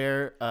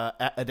Sinclair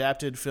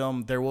adapted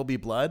film There Will Be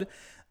Blood?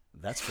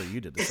 That's for you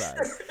to decide.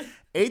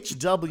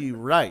 HW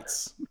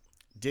writes,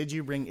 "Did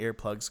you bring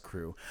earplugs,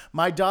 crew?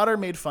 My daughter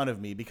made fun of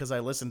me because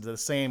I listened to the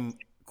same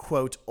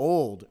quote,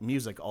 old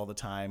music all the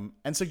time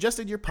and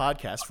suggested your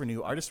podcast for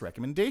new artist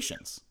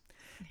recommendations.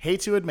 Hate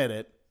to admit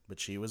it,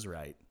 but she was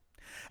right.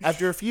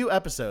 After a few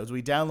episodes,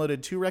 we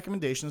downloaded 2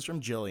 recommendations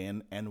from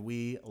Jillian, and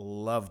we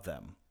loved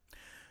them.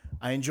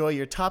 I enjoy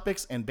your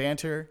topics and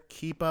banter.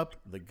 Keep up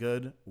the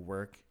good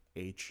work,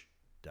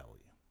 HW.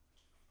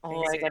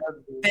 Oh, I got a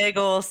big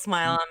old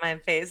smile on my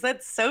face.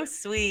 That's so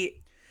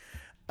sweet.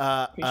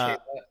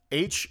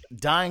 H,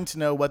 dying to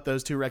know what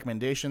those 2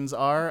 recommendations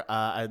are.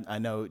 I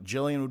know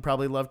Jillian would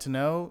probably love to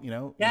know,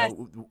 Yes.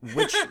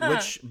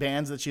 which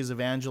bands that she's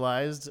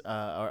evangelized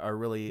are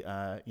really,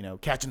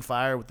 catching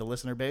fire with the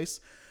listener base.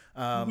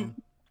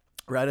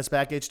 Write us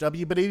back,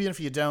 HW. But even if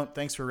you don't,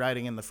 thanks for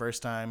writing in the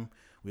first time.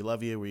 We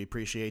love you. We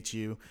appreciate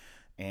you.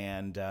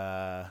 And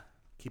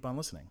keep on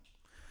listening.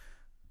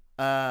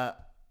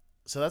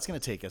 So that's going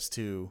to take us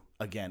to,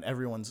 again,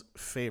 everyone's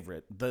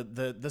favorite,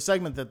 the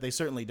segment that they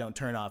certainly don't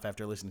turn off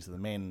after listening to the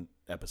main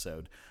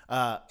episode.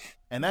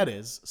 And that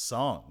is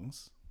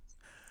songs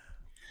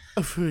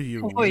for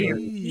your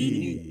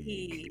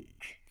week.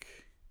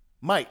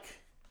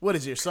 Mike, what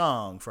is your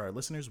song for our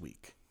listeners'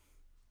 week?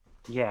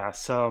 Yeah,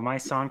 so my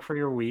song for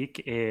your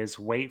week is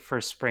Wait for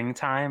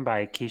Springtime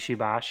by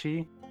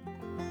Kishibashi.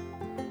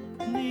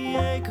 The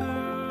acre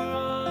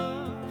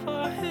of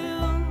a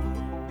hill,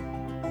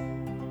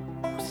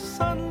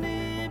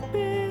 suddenly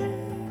big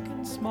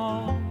and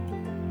small,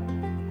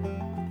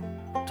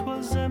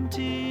 'twas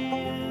empty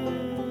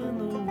in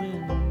the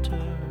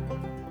winter.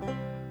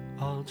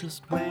 I'll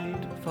just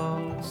wait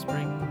for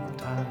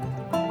springtime.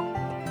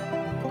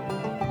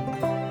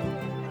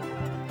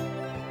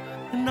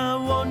 And I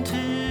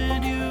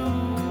wanted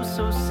you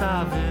so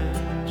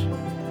savage,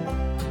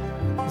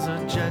 as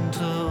a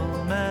gentleman.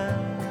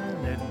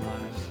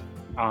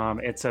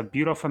 It's a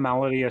beautiful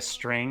melody of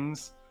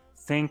strings.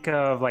 Think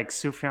of like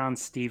Sufjan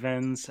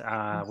Stevens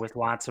with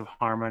lots of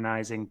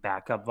harmonizing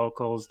backup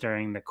vocals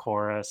during the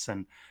chorus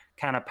and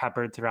kind of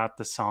peppered throughout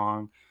the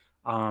song.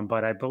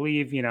 But I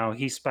believe,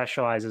 he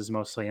specializes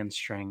mostly in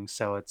strings.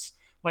 So it's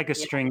like a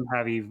string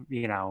heavy,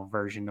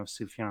 version of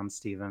Sufjan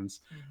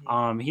Stevens.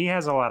 He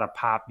has a lot of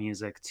pop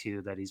music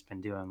too that he's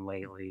been doing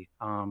lately.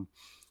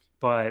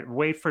 But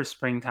Wait for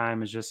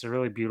Springtime is just a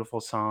really beautiful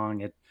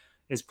song. It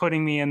is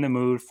putting me in the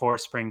mood for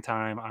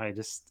springtime. I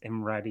just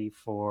am ready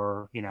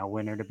for,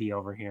 winter to be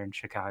over here in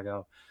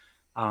Chicago.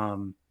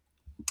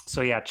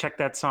 So yeah, check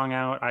that song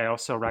out. I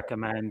also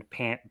recommend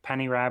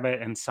Penny Rabbit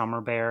and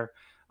Summer Bear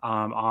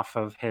off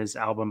of his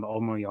album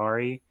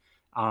Omoyari.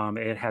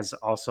 It has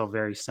also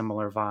very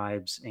similar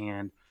vibes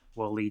and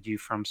will lead you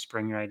from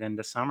spring right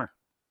into summer.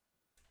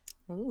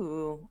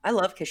 Ooh, I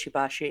love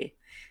Kishibashi,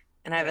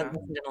 and I haven't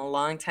listened in a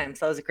long time,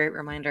 so that was a great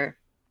reminder.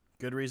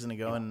 Good reason to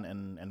go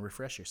and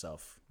refresh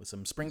yourself with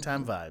some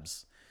springtime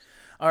vibes.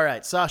 All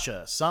right,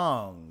 Sasha,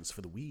 songs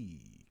for the week,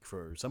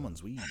 for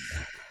someone's week.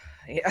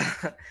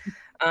 Yeah.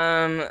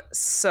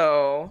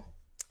 So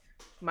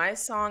my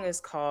song is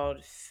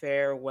called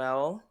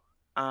Farewell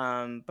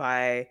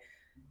by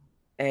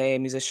a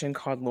musician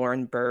called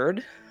Lauren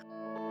Bird.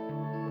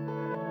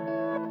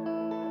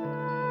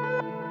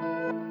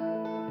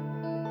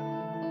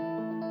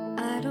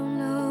 I don't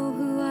know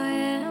who I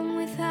am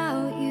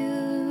without you.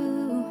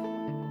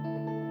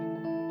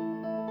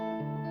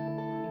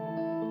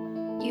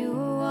 You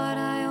were what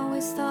I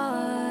always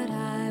thought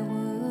I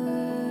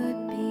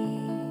would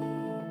be.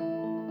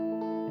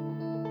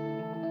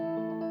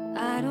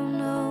 I don't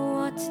know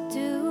what to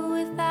do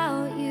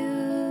without you.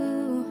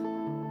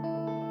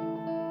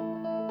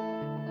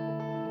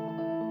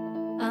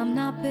 I'm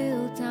not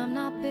built to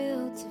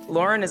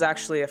Lauren is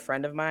actually a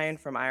friend of mine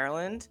from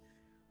Ireland.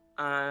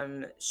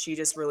 She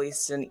just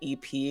released an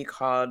EP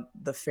called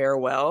The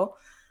Farewell.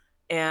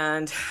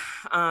 And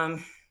the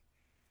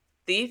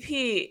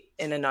EP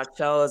in a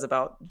nutshell is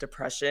about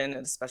depression,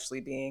 and especially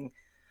being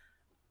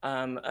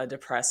a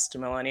depressed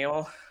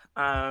millennial.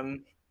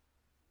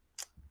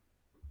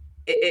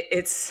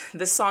 It's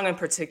this song in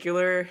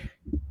particular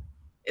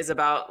is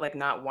about like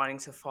not wanting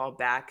to fall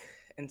back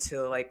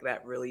into like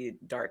that really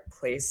dark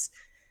place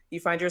you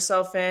find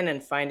yourself in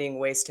and finding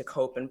ways to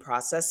cope and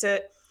process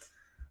it.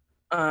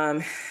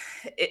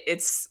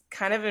 It's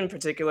kind of in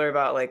particular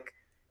about like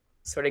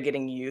sort of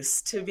getting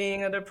used to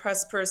being a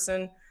depressed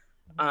person.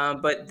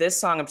 But this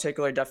song in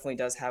particular definitely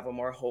does have a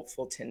more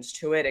hopeful tinge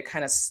to it.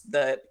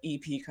 The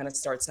EP kind of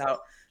starts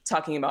out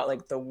talking about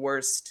like the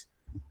worst,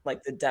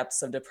 like the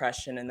depths of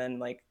depression. And then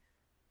like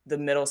the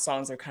middle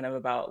songs are kind of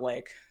about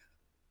like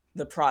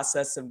the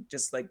process of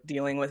just like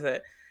dealing with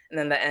it. And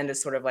then the end is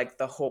sort of like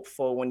the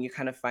hopeful when you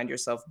kind of find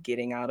yourself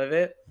getting out of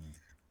it.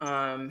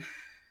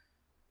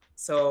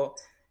 So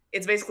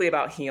it's basically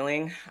about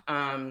healing.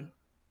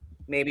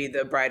 Maybe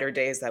the brighter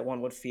days that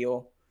one would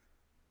feel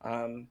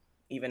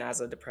even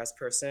as a depressed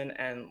person.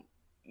 And,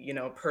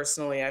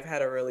 personally, I've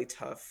had a really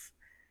tough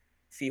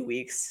few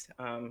weeks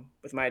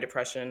with my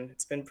depression.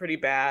 It's been pretty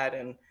bad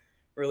and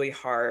really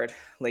hard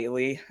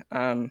lately.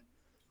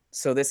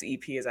 So this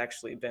EP has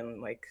actually been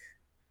like,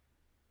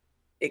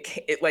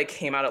 it like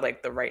came out at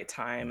like the right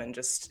time, and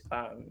just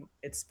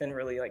it's been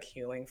really like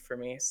healing for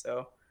me.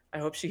 So I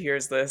hope she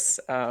hears this.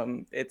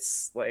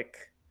 It's like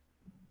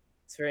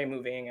it's very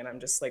moving, and I'm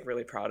just like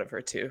really proud of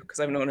her too, because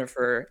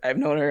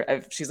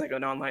she's like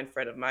an online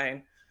friend of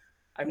mine.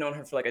 I've known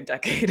her for like a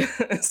decade.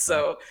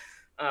 So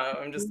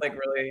I'm just like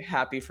really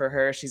happy for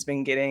her. She's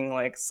been getting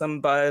like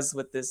some buzz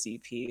with this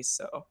EP,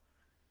 so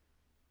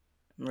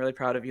I'm really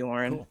proud of you,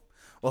 Lauren. Cool.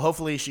 Well,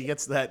 hopefully she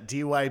gets that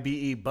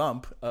DYBE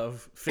bump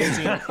of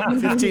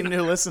 15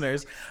 new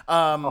listeners.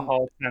 A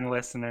whole 10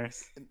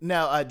 listeners.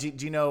 Now, do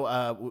you know,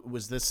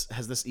 has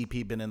this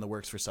EP been in the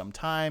works for some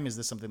time? Is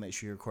this something that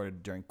she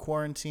recorded during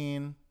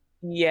quarantine?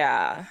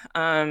 Yeah.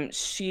 I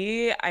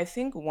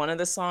think one of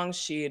the songs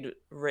she'd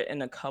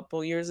written a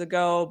couple years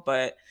ago,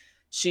 but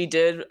she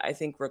did, I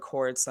think,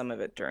 record some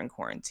of it during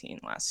quarantine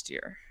last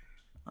year.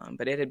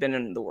 But it had been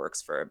in the works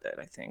for a bit,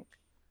 I think.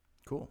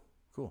 Cool.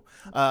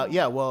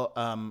 Yeah, well,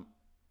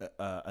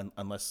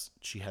 unless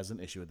she has an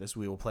issue with this,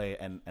 we will play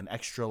an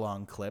extra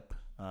long clip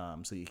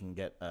so you can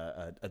get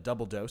a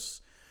double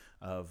dose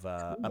of,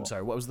 Cool. I'm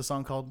sorry, what was the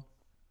song called?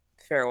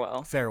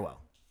 Farewell.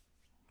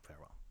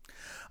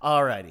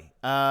 Alrighty.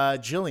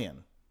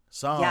 Jillian,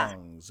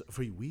 songs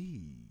for your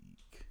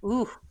week.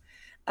 Ooh.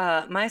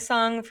 My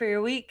song for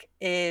your week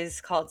is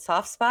called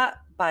Soft Spot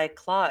by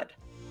Claude.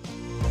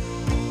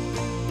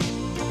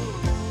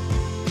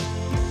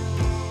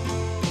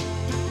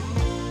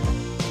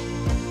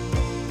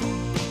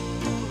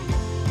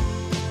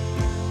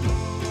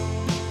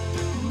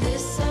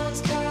 This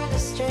sounds kinda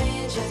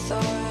strange. I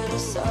thought I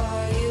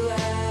saw you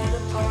at a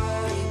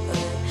party, but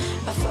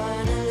I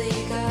finally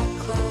got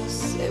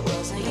close. It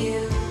wasn't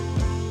you.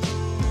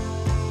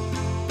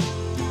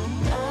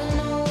 I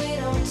know we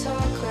don't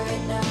talk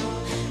right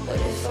now, but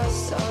if I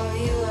saw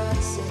you,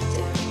 I'd sit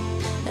down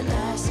and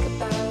ask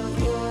about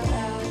your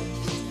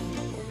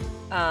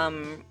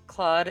afternoon.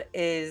 Claude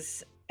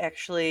is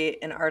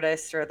actually an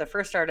artist, or the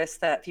first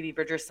artist that Phoebe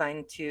Bridgers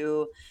signed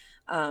to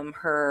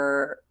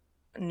her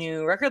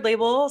new record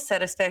label,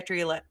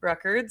 Satisfactory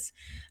Records.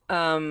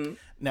 Now,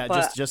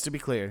 but- just to be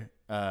clear,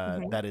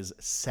 that is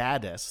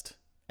Saddest,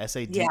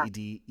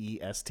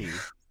 SADDEST,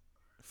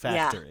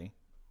 Factory.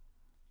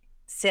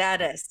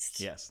 Saddest.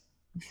 Yes.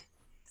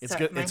 It's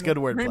Sorry, good. It's good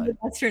My wordplay.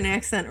 Midwestern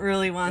accent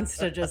really wants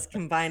to just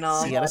combine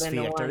all of that Saddest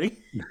into one.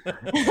 Factory.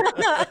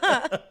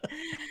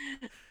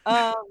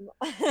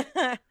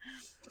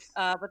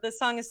 But this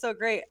song is so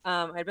great.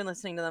 I'd been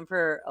listening to them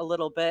for a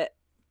little bit,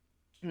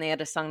 and they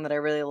had a song that I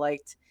really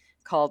liked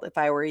called If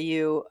I Were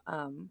You,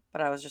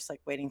 but I was just like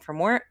waiting for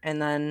more.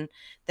 And then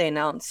they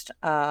announced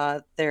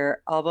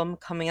their album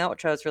coming out,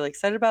 which I was really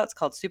excited about. It's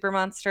called Super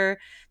Monster.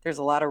 There's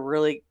a lot of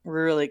really,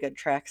 really good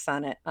tracks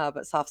on it,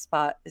 but Soft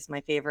Spot is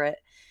my favorite.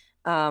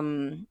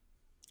 And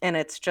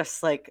it's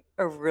just like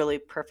a really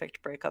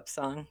perfect breakup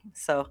song.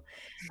 So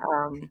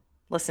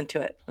listen to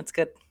it. It's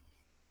good.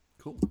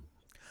 Cool.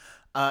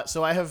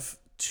 So I have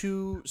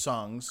two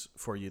songs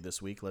for you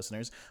this week,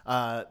 listeners.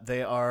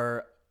 They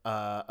are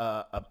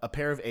a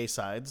pair of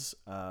A-sides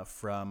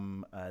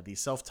from the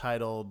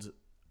self-titled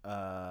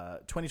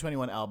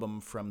 2021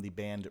 album from the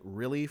band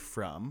Really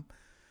From.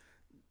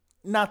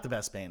 Not the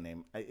best band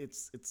name.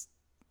 It's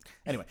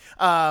anyway.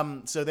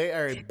 So they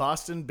are a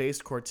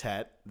Boston-based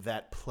quartet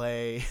that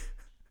play.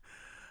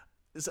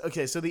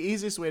 Okay, so the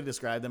easiest way to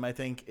describe them, I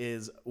think,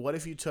 is what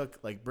if you took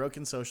like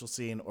Broken Social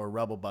Scene or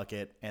Rubble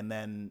Bucket,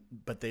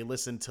 but they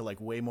listened to like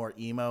way more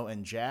emo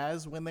and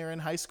jazz when they were in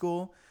high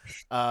school.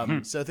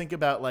 So think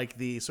about like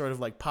the sort of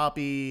like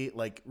poppy,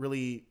 like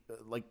really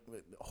like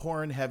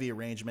horn heavy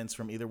arrangements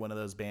from either one of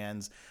those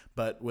bands,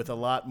 but with a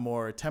lot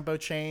more tempo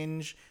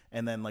change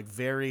and then like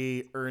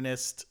very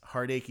earnest,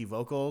 heartachy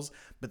vocals.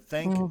 But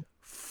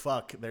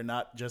fuck, they're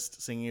not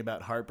just singing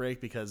about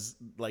heartbreak, because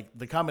like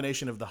the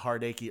combination of the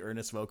heartachy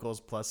earnest vocals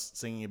plus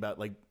singing about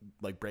like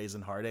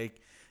brazen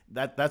heartache,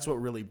 that's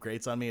what really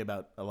grates on me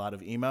about a lot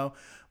of emo.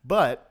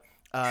 But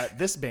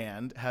this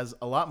band has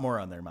a lot more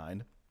on their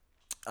mind.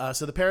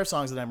 So the pair of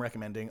songs that I'm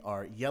recommending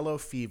are Yellow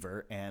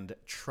Fever and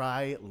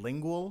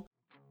Trilingual.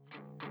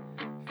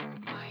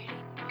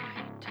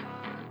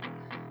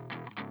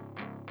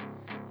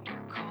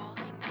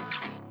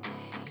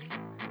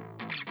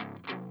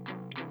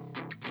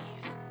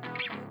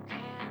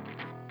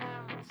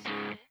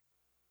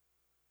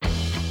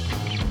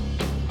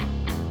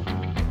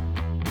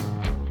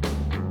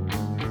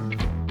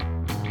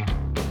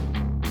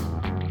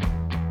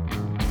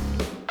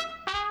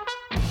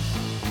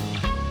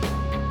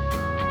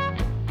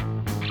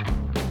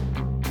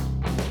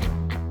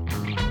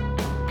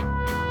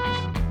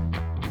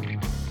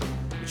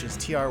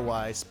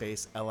 TRY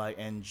space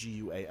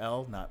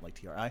LINGUAL, not like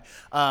TRI.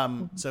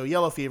 So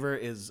Yellow Fever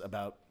is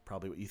about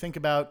probably what you think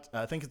about.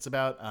 I think it's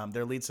about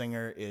their lead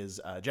singer is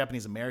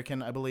Japanese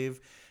American, I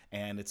believe,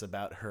 and it's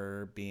about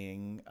her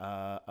being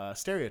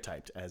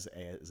stereotyped as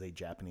a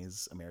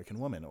Japanese American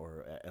woman,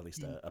 or at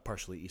least a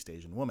partially East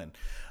Asian woman.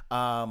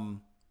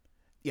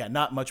 Yeah,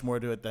 not much more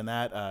to it than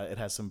that. It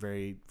has some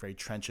very, very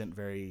trenchant,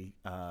 very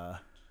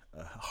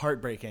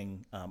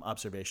heartbreaking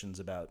observations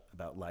about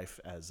life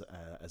as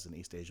an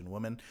East Asian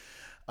woman.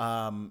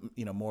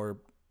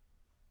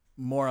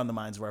 more on the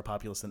minds of our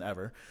populace than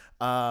ever.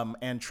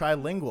 And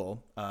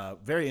Trilingual,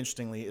 very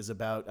interestingly, is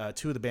about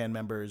two of the band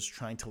members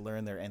trying to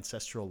learn their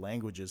ancestral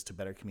languages to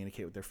better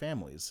communicate with their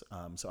families.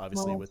 So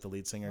obviously with the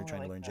lead singer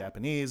trying to learn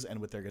Japanese, and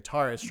with their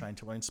guitarist trying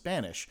to learn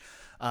Spanish.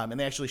 And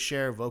they actually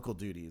share vocal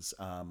duties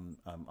on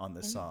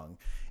this song.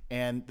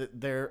 And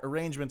their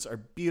arrangements are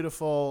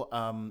beautiful,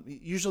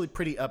 usually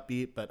pretty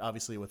upbeat, but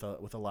obviously with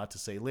a lot to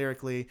say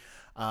lyrically.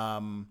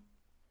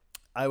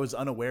 I was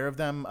unaware of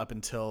them up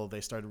until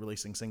they started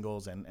releasing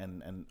singles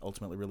and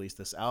ultimately released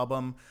this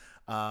album.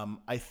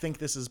 I think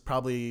this is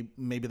probably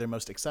maybe their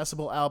most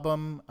accessible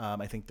album.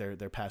 I think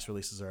their past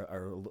releases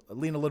are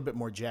lean a little bit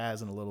more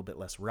jazz and a little bit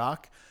less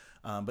rock.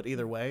 But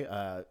either way,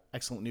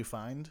 excellent new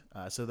find.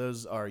 So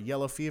those are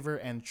Yellow Fever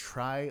and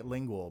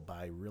Trilingual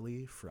by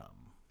Really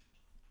From.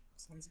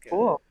 Sounds good.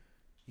 Cool.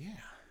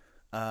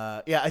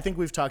 Yeah. Yeah, I think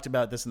we've talked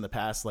about this in the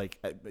past. Like,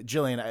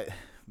 Jillian,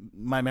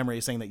 my memory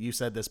is saying that you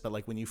said this, but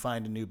like when you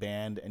find a new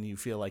band and you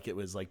feel like it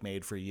was like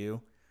made for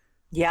you.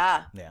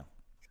 Yeah. Yeah.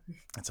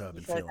 That's how I've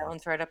been I feel like feeling. that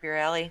one's right up your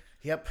alley.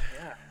 Yep.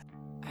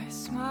 I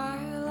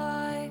smile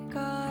like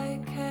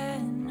I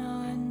can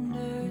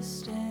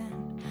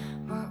understand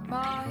what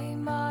my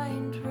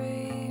mind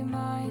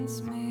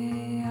reminds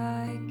me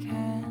I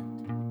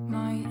can't.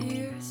 My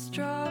ears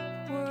drop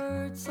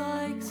words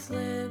like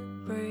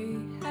slippery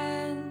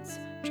hands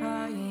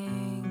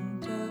trying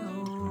to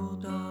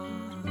hold on.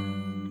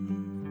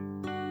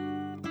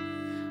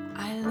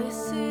 I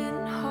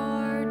listen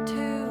hard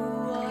to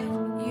what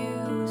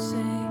you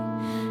say,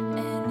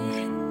 and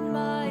in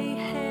my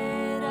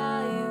head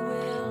I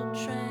will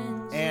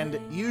translate. And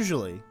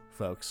usually,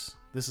 folks,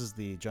 this is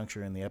the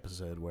juncture in the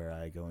episode where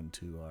I go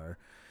into our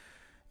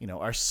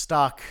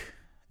stock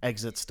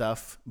exit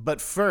stuff.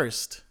 But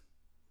first,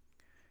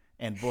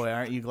 and boy,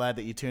 aren't you glad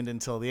that you tuned in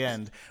till the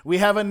end, we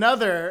have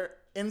another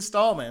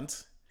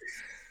installment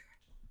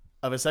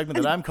of a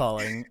segment that I'm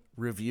calling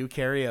Review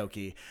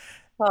Karaoke.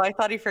 Oh, I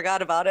thought he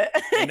forgot about it.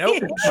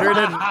 Nope, sure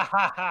didn't.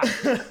 How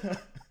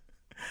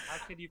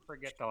could you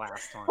forget the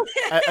last one?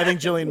 I think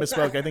Jillian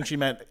misspoke. I think she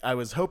meant I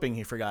was hoping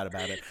he forgot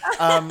about it.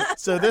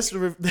 So this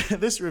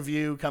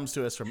review comes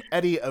to us from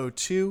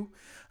Eddie02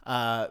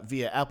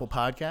 via Apple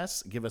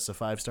Podcasts. Give us a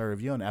 5-star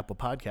review on Apple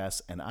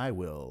Podcasts, and I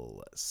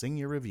will sing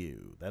your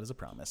review. That is a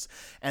promise.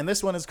 And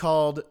this one is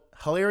called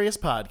Hilarious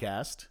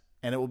Podcast,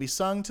 and it will be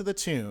sung to the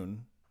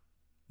tune,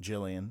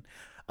 Jillian,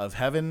 of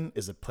Heaven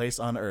is a Place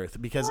on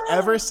Earth, because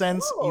ever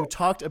since you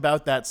talked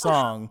about that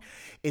song,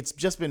 it's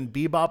just been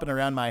bebopping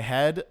around my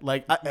head.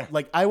 Like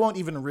I won't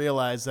even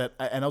realize that,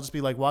 and I'll just be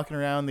like walking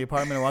around the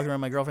apartment or walking around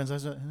my girlfriend's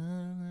house.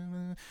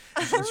 And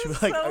she'll be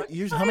like, "Are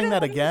you humming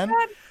that again?"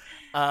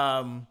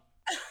 So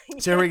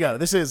here we go.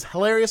 This is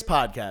Hilarious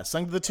Podcast,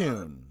 sung to the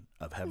tune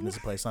of Heaven is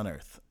a Place on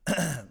Earth.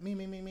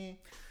 Me.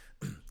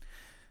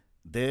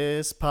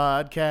 This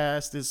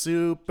podcast is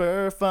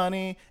super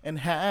funny and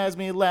has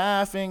me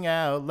laughing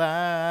out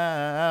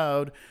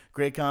loud.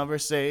 Great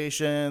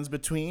conversations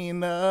between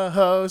the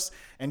hosts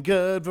and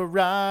good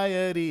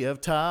variety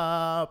of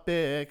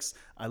topics.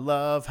 I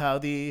love how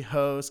the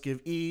hosts give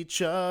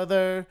each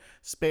other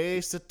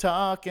space to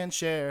talk and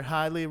share.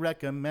 Highly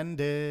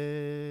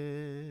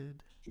recommended.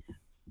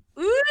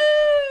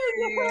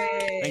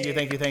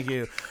 Thank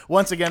you.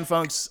 Once again,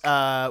 folks,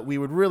 we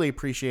would really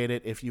appreciate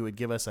it if you would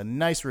give us a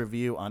nice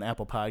review on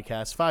Apple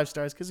Podcasts, 5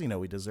 stars, because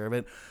we deserve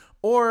it,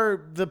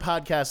 or the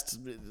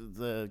podcatcher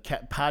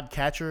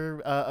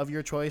of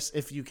your choice.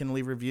 If you can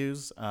leave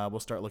reviews, we'll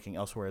start looking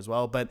elsewhere as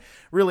well. But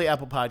really,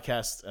 Apple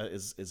Podcasts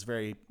is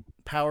very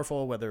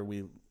powerful, whether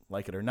we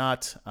like it or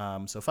not.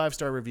 So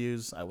 5-star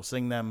reviews, I will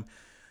sing them.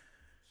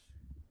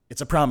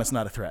 It's a promise,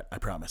 not a threat. I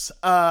promise.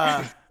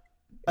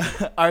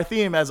 Our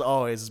theme, as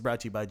always, is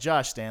brought to you by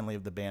Josh Stanley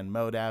of the band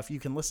Modaff. You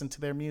can listen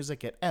to their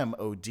music at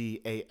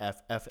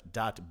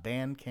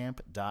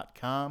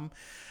modaff.bandcamp.com.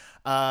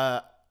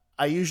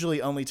 I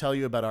usually only tell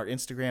you about our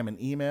Instagram and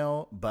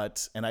email,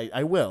 and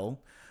I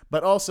will.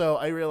 But also,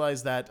 I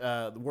realize that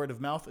the word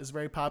of mouth is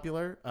very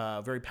popular,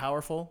 very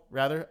powerful,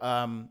 rather.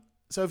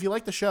 So if you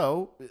like the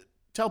show,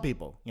 tell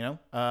people. Your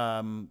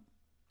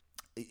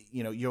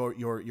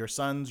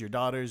sons, your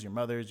daughters, your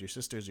mothers, your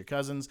sisters, your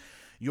cousins.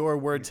 Your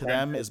word to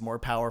them is more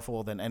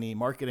powerful than any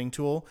marketing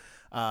tool.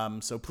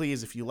 So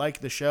please, if you like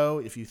the show,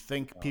 if you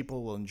think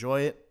people will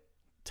enjoy it,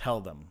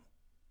 tell them.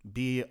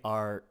 Be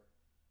our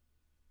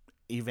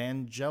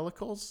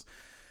evangelicals.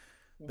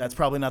 That's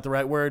probably not the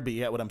right word, but you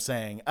get what I'm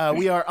saying.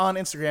 We are on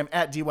Instagram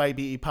at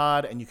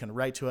DYBEpod, and you can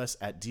write to us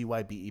at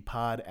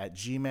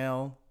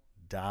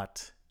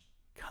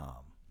dybepod@gmail.com.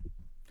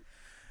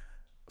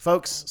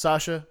 Folks,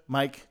 Sasha,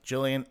 Mike,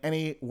 Jillian,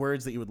 any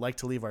words that you would like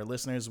to leave our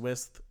listeners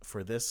with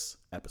for this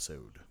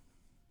episode?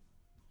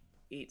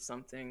 Eat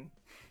something.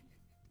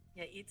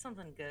 Yeah, eat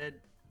something good.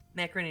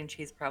 Macaroni and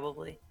cheese,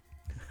 probably.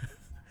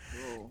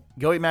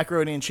 Go eat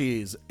macaroni and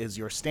cheese is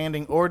your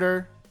standing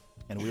order,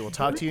 and we will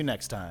talk to you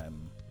next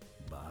time.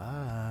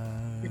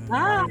 Bye.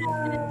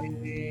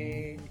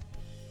 Bye.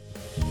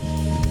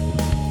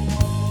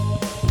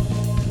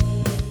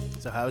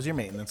 So how's your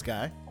maintenance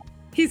guy?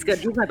 He's good.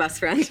 He's my best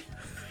friend.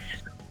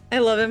 I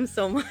love him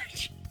so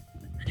much.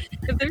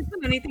 If there's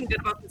been anything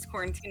good about this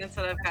quarantine, it's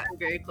that I've gotten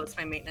very close to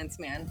my maintenance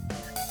man.